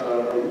know,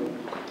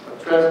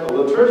 a a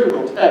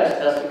liturgical text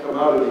has to come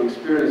out of the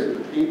experience of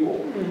the people.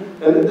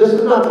 And this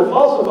is not to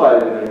falsify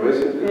it in any way.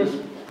 This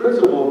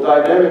principle of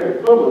dynamic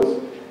equivalence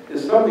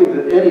is something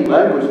that any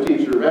language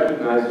teacher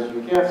recognizes.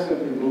 You can't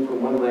simply move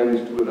from one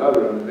language to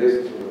another on the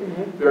basis of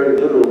a very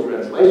literal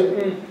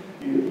translation.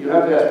 You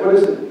have to ask, what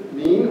does it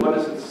mean? What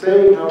does it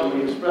say? How do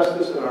we express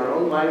this in our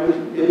own language,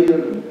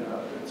 idiom, and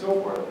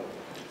so forth?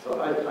 So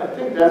I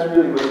think that's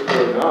really what's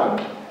going on.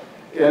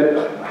 And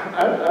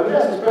I would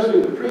ask,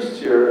 especially the priests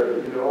here,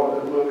 you know,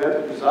 who have had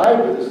to preside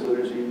with this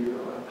liturgy, you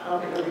know,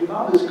 have you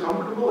found this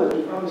comfortable? Have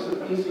you found this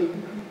an easy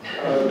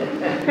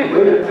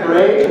way to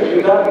pray? Have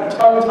you gotten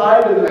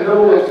tongue-tied in the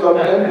middle of some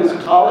endless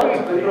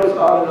collect that goes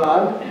on and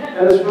on?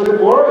 And as for the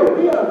Gloria,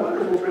 we had a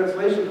wonderful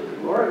translation of the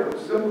Gloria,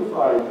 which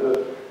simplified the,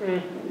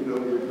 you know,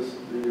 the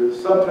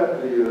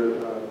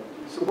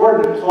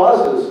subordinate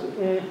clauses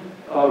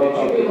of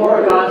Should be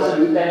more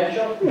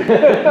consubstantial.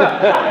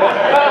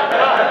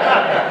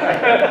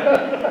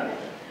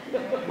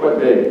 What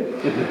day?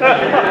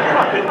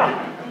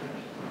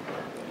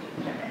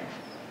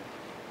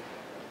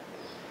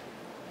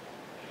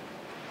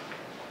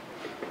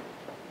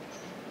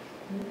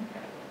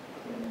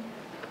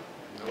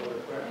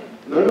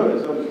 No,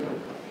 it's only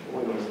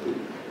one of those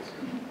things.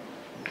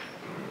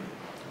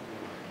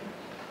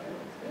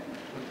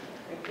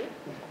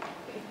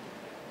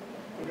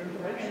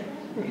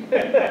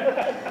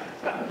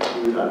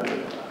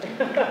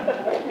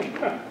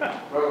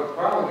 Well, the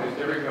problem is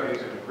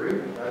everybody's in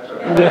agreement. That's what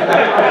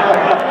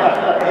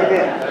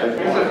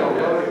This is a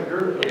loaded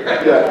group here.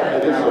 Yeah, I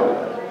think so.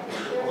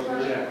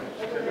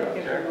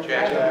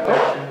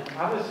 I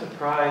was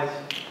surprised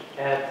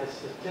at the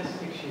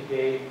statistics you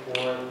gave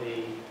for the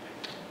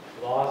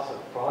loss of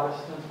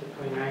Protestants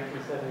between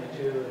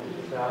 1972 and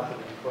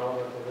 2012,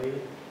 I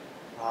believe.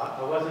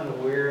 I wasn't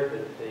aware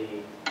that the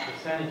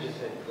percentages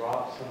had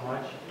dropped so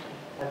much.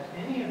 Have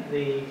any of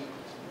the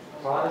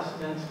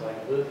Protestants,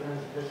 like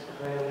Lutherans,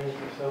 Episcopalians,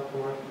 and so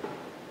forth,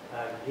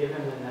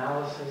 given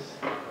analysis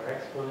or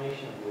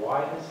explanation of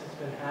why this has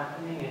been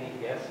happening? Any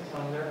guesses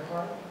on their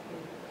part?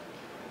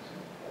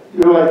 You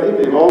know, I think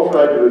they've all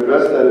tried to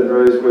address that in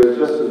various ways,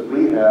 just as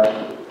we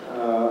have.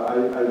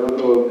 I don't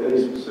know of any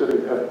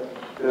specific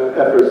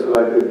efforts that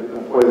I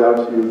could point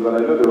out to you, but I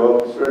know they're all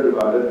concerned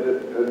about it.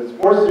 It's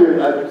more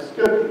serious. I've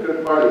skipped a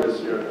good part of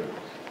this year.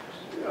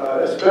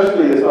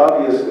 Especially it's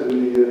obvious in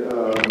the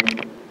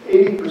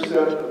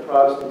 80% of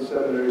Protestant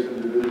seminaries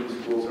and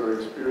divinity schools are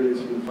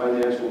experiencing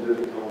financial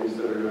difficulties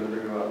that are going to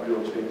bring about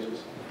real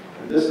changes.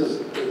 And this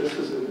is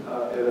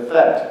an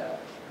effect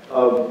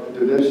of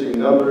diminishing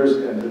numbers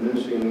and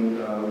diminishing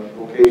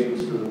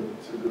vocations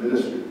to the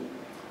ministry.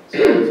 So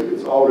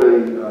it's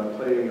already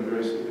playing a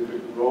very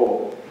significant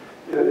role.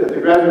 At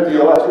the Graduate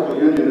Theological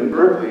Union in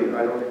Berkeley,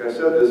 I don't think I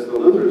said this, the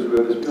Lutherans who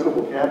have this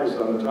beautiful campus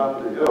on the top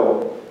of the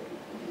hill.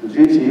 The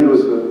GTU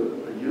is a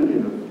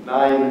union of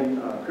 9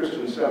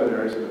 Christian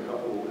seminaries and a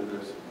couple other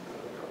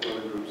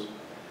groups.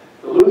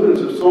 The Lutherans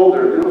have sold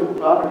their beautiful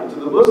property to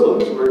the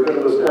Muslims who are going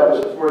to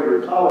establish a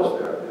 4-year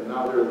college there, and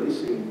now they're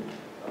leasing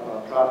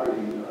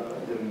property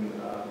in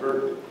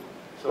Berkeley.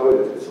 So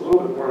it's a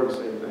little bit more of the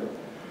same thing.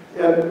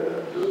 And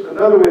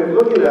another way of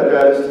looking at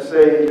that is to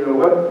say, you know,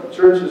 what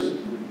churches,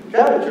 the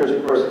Catholic Church,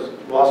 of course,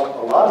 has lost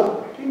a lot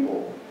of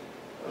people.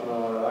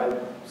 I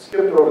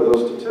skipped over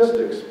those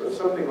statistics, but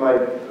something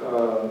like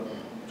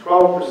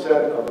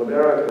 12% of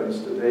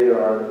Americans today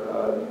are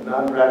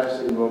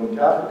non-practicing Roman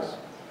Catholics.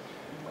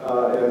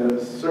 And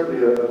there's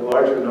certainly a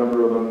larger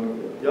number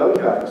among young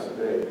Catholics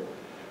today.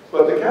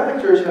 But the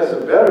Catholic Church has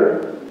a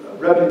better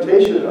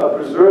reputation of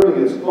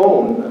preserving its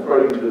own,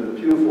 according to the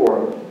Pew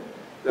Forum.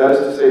 That is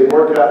to say,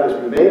 more Catholics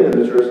remain in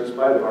the church in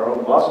spite of our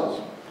own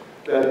losses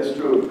than is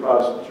true of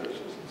Protestant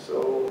churches.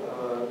 So,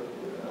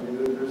 I mean,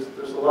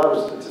 there's a lot of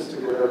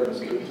statistical evidence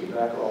to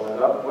back all that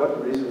up. What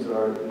the reasons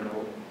are, you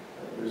know,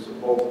 there's a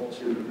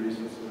multitude of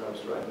reasons that I was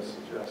trying to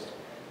suggest.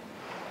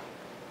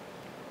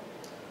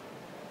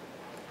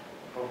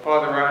 Well,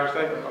 Father Rausch,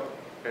 thank you.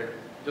 Okay.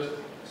 Just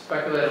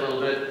speculate a little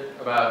bit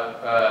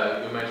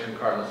about, you mentioned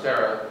Cardinal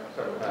Sarah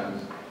several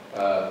times.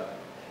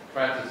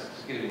 Francis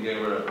is getting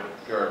rid of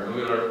Georg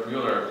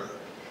Mueller.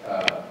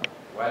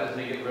 Why doesn't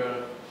he get rid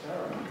of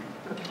Sarah?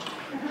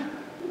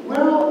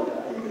 Well,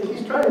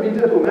 he's trying to be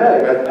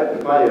diplomatic.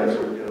 That's my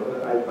answer. You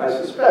know, I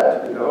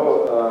suspect. You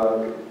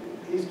know,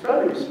 he's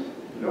trying to.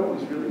 You know,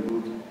 he's really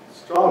moved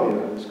strongly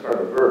on this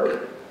Cardinal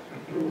Burke,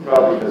 who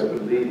probably has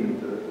been leading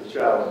the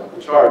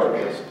charge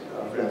against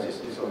Francis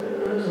in so many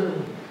ways.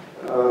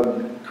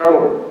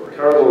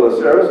 Cardinal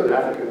Sarah is an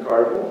African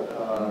cardinal.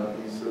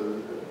 He's a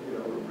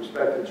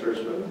respected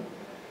churchman.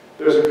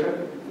 There's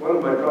one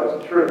of my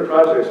current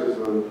projects is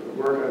a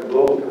work on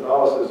global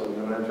Catholicism,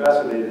 and I'm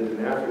fascinated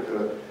in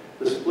Africa.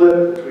 The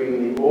split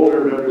between the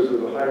older members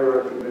of the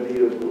hierarchy, many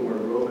of whom are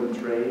Roman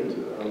trained,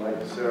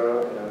 like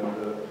Sarah and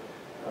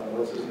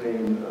what's his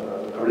name,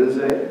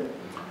 Arinze,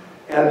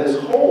 and this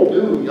whole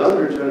new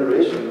younger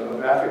generation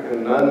of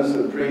African nuns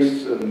and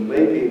priests and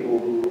lay people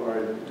who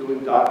are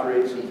doing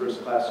doctorates in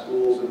first-class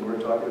schools, and we're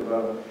talking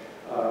about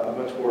a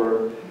much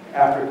more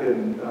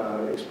African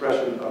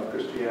expression of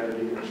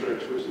Christianity in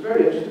church, which is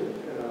very interesting.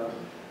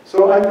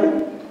 So I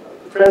think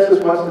Francis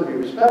wants to be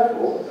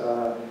respectful,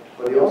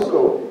 but he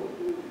also,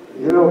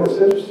 you know, it's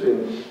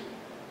interesting.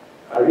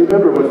 I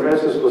remember when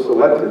Francis was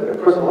elected,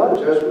 of course a lot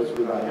of Jesuits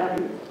were not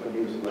happy when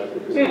he was elected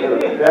because he had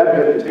a bad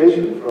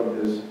reputation from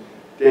his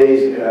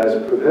days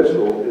as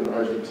provincial in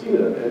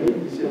Argentina,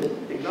 and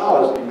he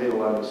acknowledged he made a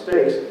lot of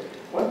mistakes.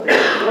 One thing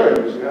he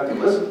learned was you have to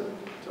listen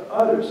to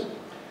others.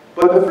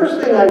 But the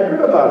first thing I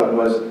heard about him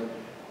was,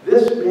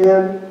 this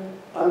man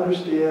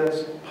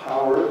understands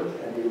power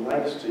and he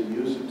likes to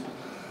use it.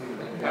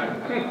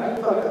 I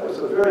thought that was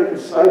a very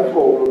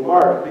insightful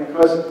remark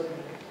because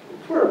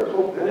poor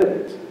Pope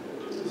Benedict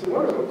is a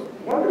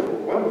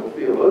wonderful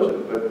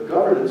theologian, but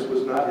governance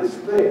was not his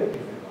thing.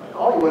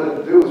 All he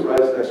wanted to do was write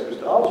his next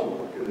Christology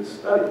book in his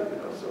study, you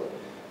know, so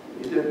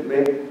he didn't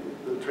make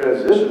the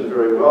transition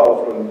very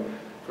well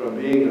from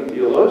being a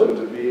theologian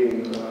to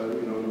being, you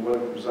know, the one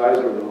who presides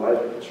over the life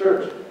of the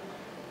church.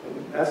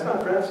 And that's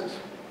not Francis.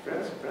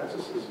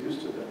 Francis is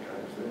used to that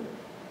kind of thing.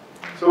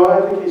 So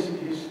I think he's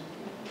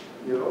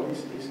you know,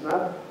 he's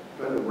not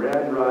going to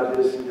ramrod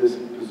his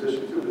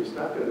position too, but he's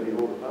not going to be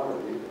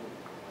overpowered either.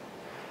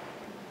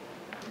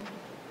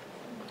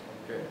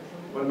 Okay.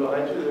 One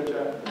behind you there,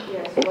 Jack?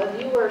 Yes, when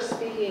you were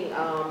speaking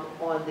on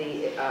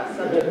the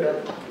subject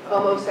of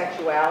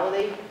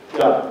homosexuality,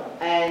 Yeah.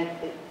 and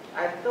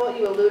I thought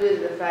you alluded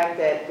to the fact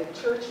that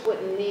the church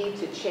wouldn't need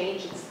to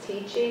change its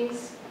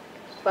teachings,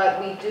 but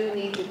we do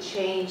need to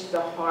change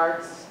the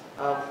hearts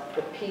of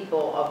the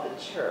people of the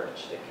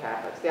church, the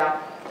Catholics. Now,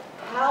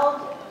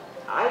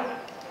 I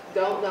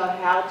don't know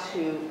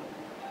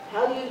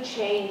how do you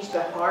change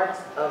the hearts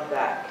of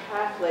that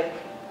Catholic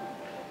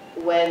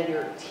when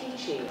your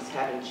teachings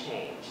haven't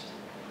changed?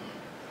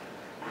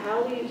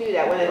 How do you do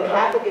that when a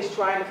Catholic is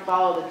trying to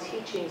follow the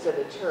teachings of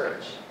the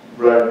church?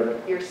 Right.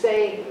 We're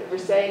saying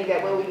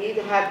that, well, we need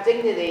to have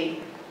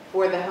dignity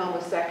for the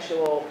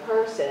homosexual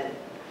person.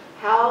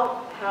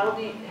 How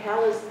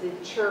is the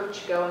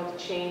church going to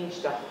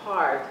change the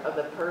heart of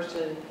the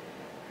person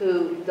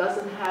who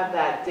doesn't have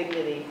that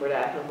dignity for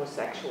that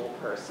homosexual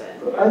person?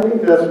 I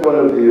think that's one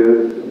of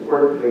the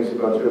important things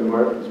about Jim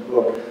Martin's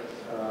book,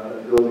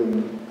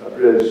 Building a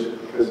Bridge,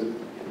 because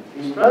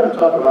he's trying to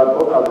talk about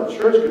both how the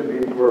church can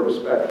be more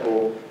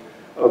respectful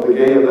of the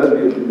gay and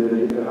lesbian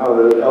community and how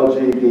the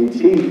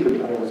LGBT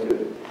could, I always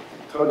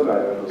get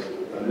tongue-tied on those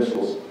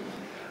initials,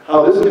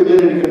 how this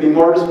community can be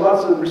more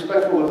responsive and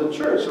respectful of the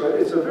church. So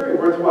it's a very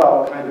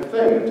worthwhile kind of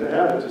thing, and to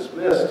have it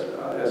dismissed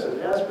as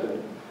it has been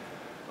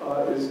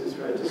is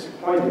very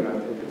disappointing, I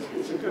think.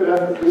 It's a good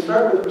effort. We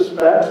start with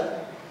respect.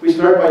 We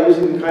start by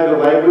using the kind of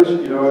language,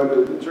 you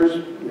know, the church,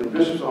 you know,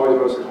 bishops always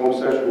want to say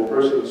homosexual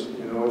persons,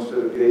 you know, instead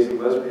of gays and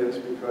lesbians,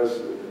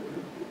 because,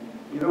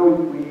 you know,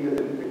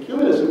 in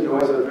ecumenism, you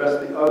always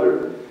address the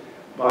other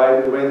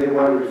by the way they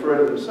want to refer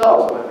to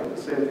themselves. And I think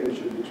the same thing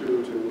should be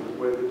true to the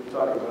way we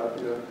talk about,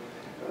 you know,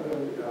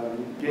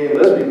 gay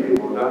and lesbian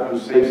people, not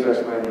use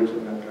same-sex language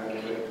and that kind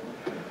of thing.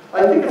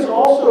 I think it's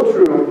also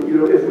true, you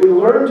know, if we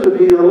learn to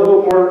be a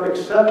little more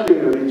accepting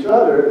of each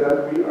other,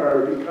 then we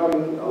are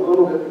becoming a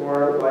little bit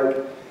more like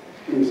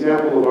the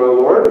example of our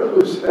Lord,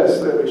 who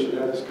says that we should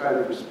have this kind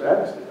of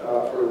respect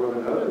for one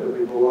another, that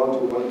we belong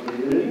to one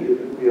community,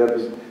 that we have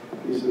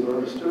these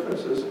enormous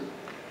differences.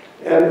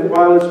 And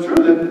while it's true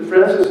that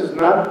Francis is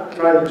not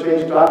trying to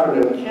change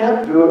doctrine and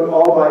can't do it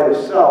all by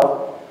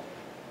himself,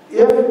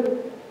 if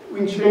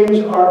we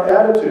change our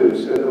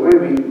attitudes and the way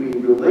we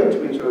relate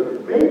to each other,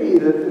 it may be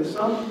that in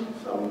some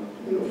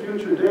you know,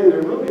 future day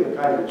there will be a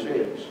kind of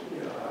change.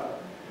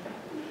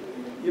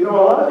 You know,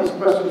 a lot of these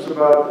questions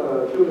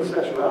about human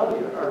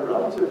sexuality are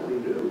relatively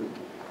new.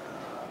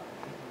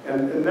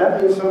 And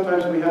that means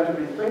sometimes we have to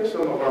rethink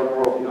some of our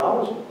moral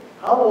theology.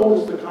 How old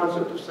is the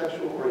concept of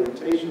sexual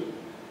orientation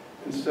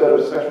instead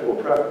of sexual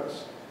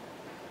preference?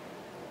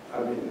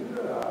 I mean,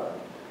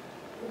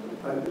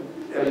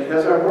 and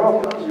has our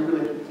moral theology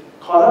really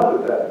caught up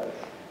with that?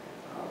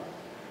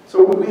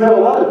 So we have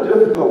a lot of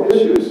difficult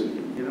issues.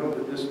 You know,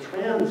 this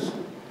trans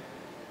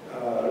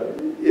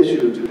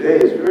issue today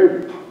is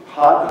very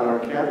hot on our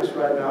campus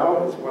right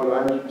now. It's one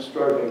I'm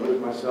struggling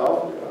with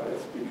myself.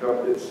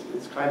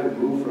 It's kind of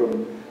moved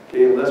from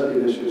gay and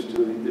lesbian issues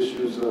to the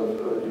issues of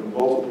you know,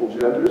 multiple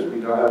genders. We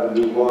now have a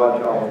new law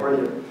in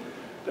California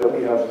that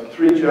we have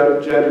 3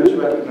 genders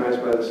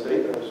recognized by the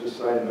state. That was just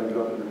signed by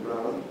Governor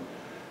Brown.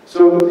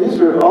 So these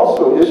are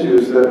also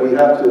issues that we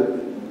have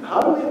to,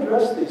 how do we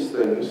address these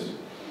things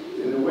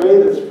in a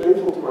way that's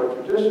faithful to our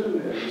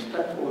tradition and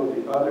respectful of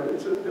the other?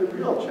 It's a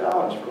real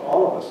challenge for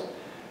all of us.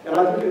 And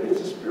I think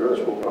it's a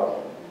spiritual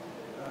problem.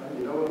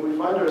 You know, when we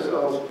find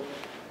ourselves,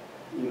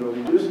 you know,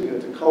 reducing it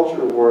to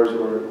culture wars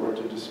or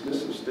to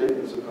dismissive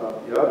statements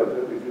about the other,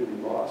 then we've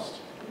really lost.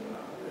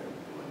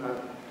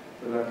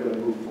 We're not going to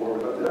move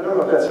forward. I don't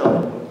know if that's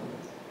helpful.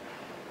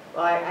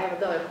 Well, I have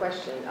another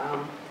question.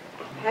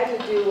 Had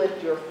to do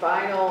with your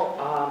final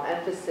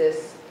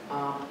emphasis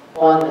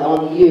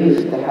on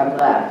youth that have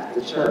left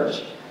the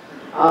church.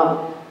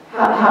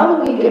 how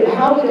are we going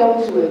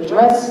to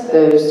address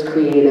those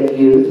creative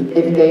youth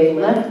if they've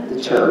left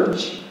the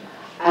church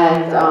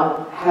and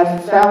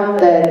have found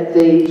that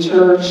the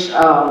church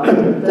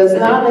does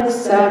not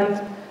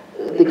accept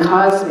the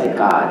cosmic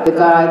God, the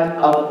God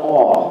of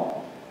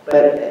all,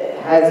 but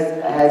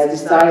has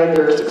decided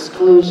there's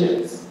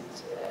exclusions.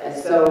 And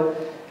so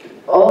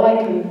all I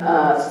can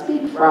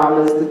speak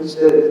from is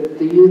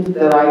the youth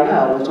that I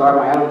know, which are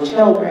my own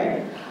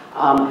children.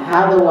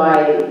 How do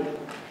I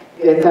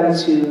get them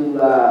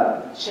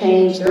to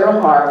change their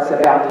hearts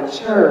about the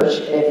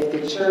church if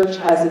the church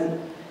hasn't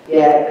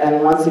yet,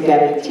 and once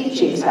again, the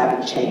teachings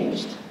haven't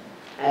changed?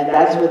 And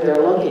that's what they're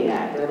looking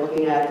at. They're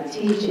looking at the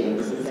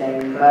teachings and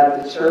saying,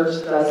 but the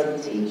church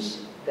doesn't teach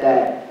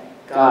that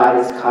God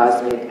is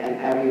cosmic and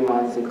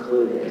everyone's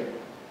included.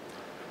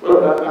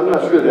 Well, I'm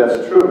not sure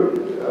that's true.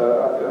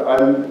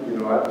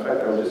 In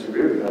fact, I would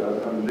disagree with that.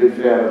 I'm a big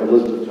fan of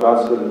Elizabeth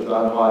Johnson and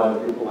John Hodge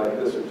and people like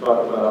this who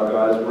talk about how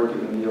God is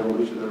working in the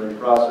evolutionary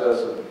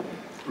process of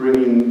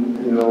bringing,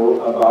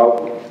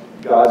 about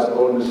God's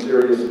own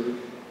mysterious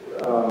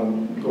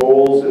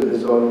goals in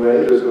his own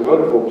way. There's a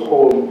wonderful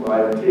poem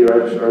by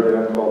T.R.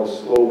 Chardin called The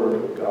Slow Work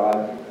of God.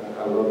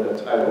 I love that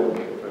title. I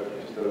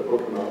just did a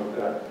book about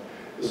that.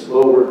 The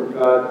slow work of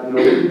God.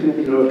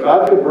 If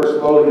God can work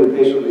slowly and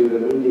patiently,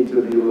 then we need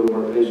to be a little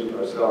more patient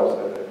ourselves,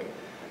 I think.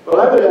 But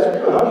I would ask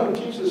you, how do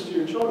you teach this to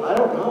your children? I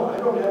don't know. I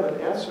don't have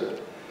an answer.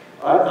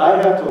 I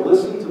have to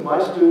listen to my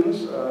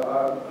students. I'm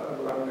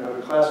going to have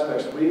a class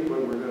next week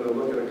when we're going to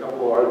look at a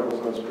couple of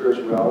articles on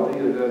spirituality,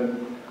 and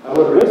then I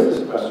want to raise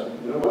this question.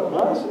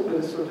 Why has it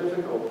been so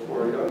difficult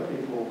for young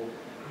people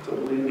to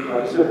believe in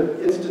God? Is it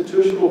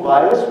institutional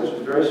bias, which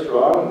is very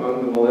strong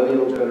among the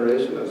millennial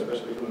generation,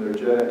 especially from their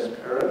Gen X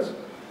parents?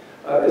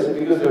 Is it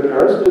because their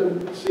parents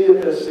didn't see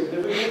it as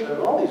significant?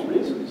 And all these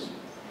reasons.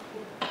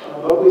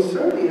 But we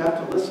certainly have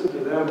to listen to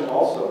them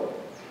also.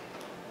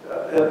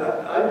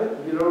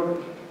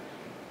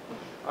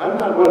 I'm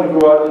not one to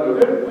go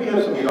out, we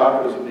have some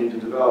doctrines that need to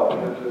develop,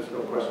 and there's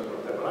no question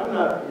about that. But I'm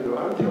not,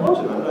 I'm a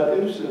theologian. I'm not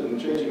interested in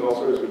changing all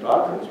sorts of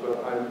doctrines, but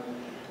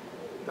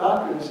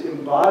doctrines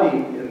embody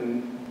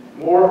in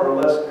more or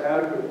less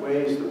adequate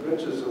ways the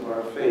riches of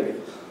our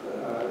faith.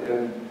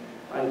 And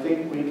I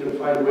think we can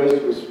find ways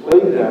to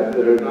explain that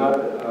are not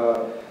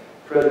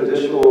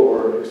prejudicial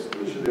or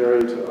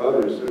exclusionary to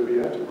others. So we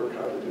have to work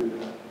how to do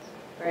that.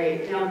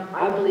 Right. Now,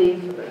 I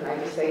believe, if I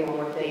just say one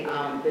more thing,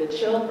 the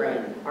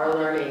children are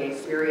learning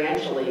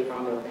experientially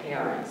from their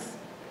parents.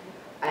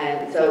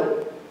 And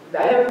so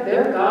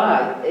their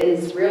God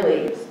is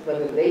really,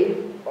 when they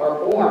are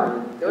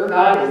born, their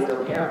God is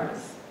their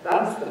parents.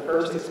 That's the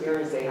first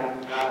experience they have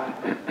with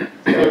God.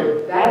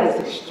 So that is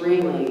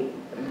extremely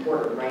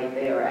important right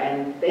there.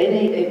 And then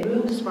it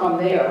moves from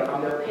there,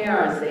 from their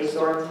parents, they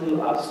start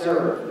to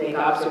observe, make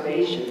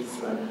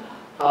observations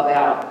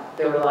about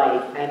their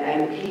life,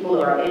 and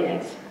people are in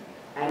it.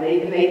 And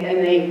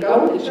they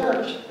go to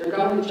church. They're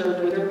going to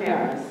church with their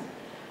parents.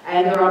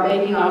 And they're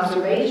making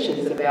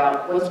observations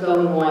about what's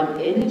going on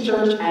in the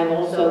church and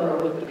also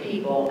with the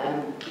people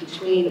and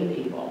between the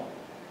people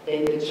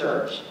in the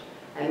church.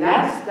 And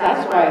that's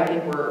why I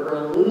think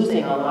we're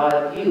losing a lot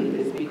of youth,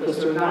 is because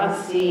they're not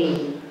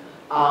seeing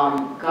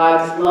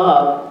God's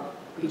love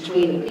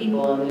between the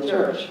people in the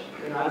church.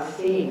 They're not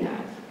seeing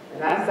that.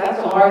 And that's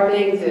a hard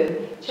thing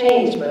to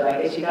change, but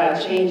I guess you got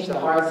to change the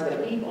hearts of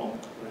the people.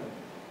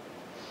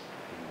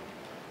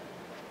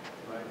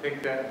 I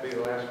think that would be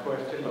the last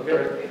question.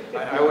 Okay.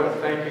 I want to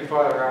thank you,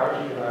 Father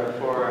Rausch,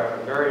 for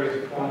a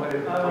very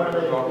informative and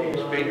thought-provoking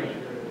speech.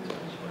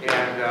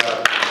 And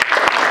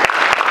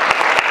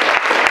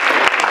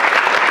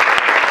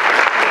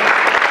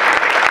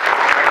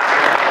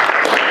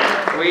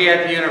we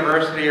at the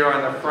university are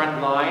on the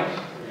front lines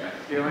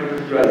dealing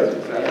with drugs.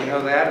 You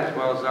know that as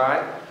well as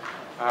I.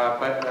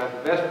 But the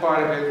best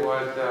part of it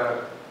was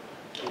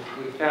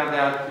we found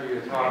out through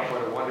your talk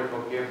what a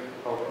wonderful gift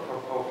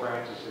Pope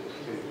Francis is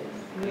to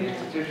the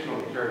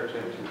institutional church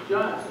and to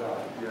God.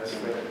 Yes,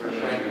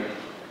 thank you.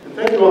 And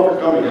thank you all for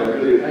coming. I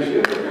really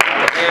appreciate it. And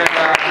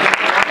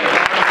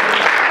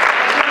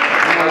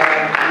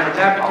I'm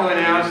happy to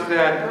announce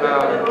that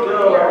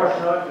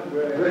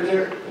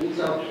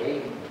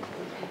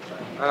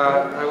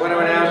I want to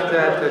announce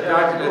that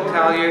Dr.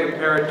 Natalia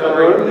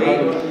Imperatori Lee,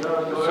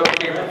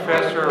 Associate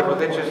Professor of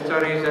Religious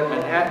Studies at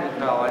Manhattan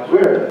College,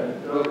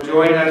 will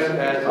join us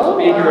as a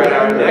speaker at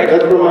our next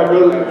That's where my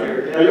brother.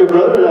 Are you a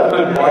brother?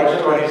 on March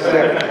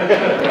 22nd.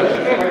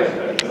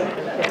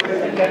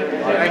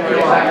 Thank you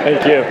all.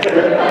 Thank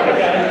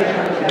you.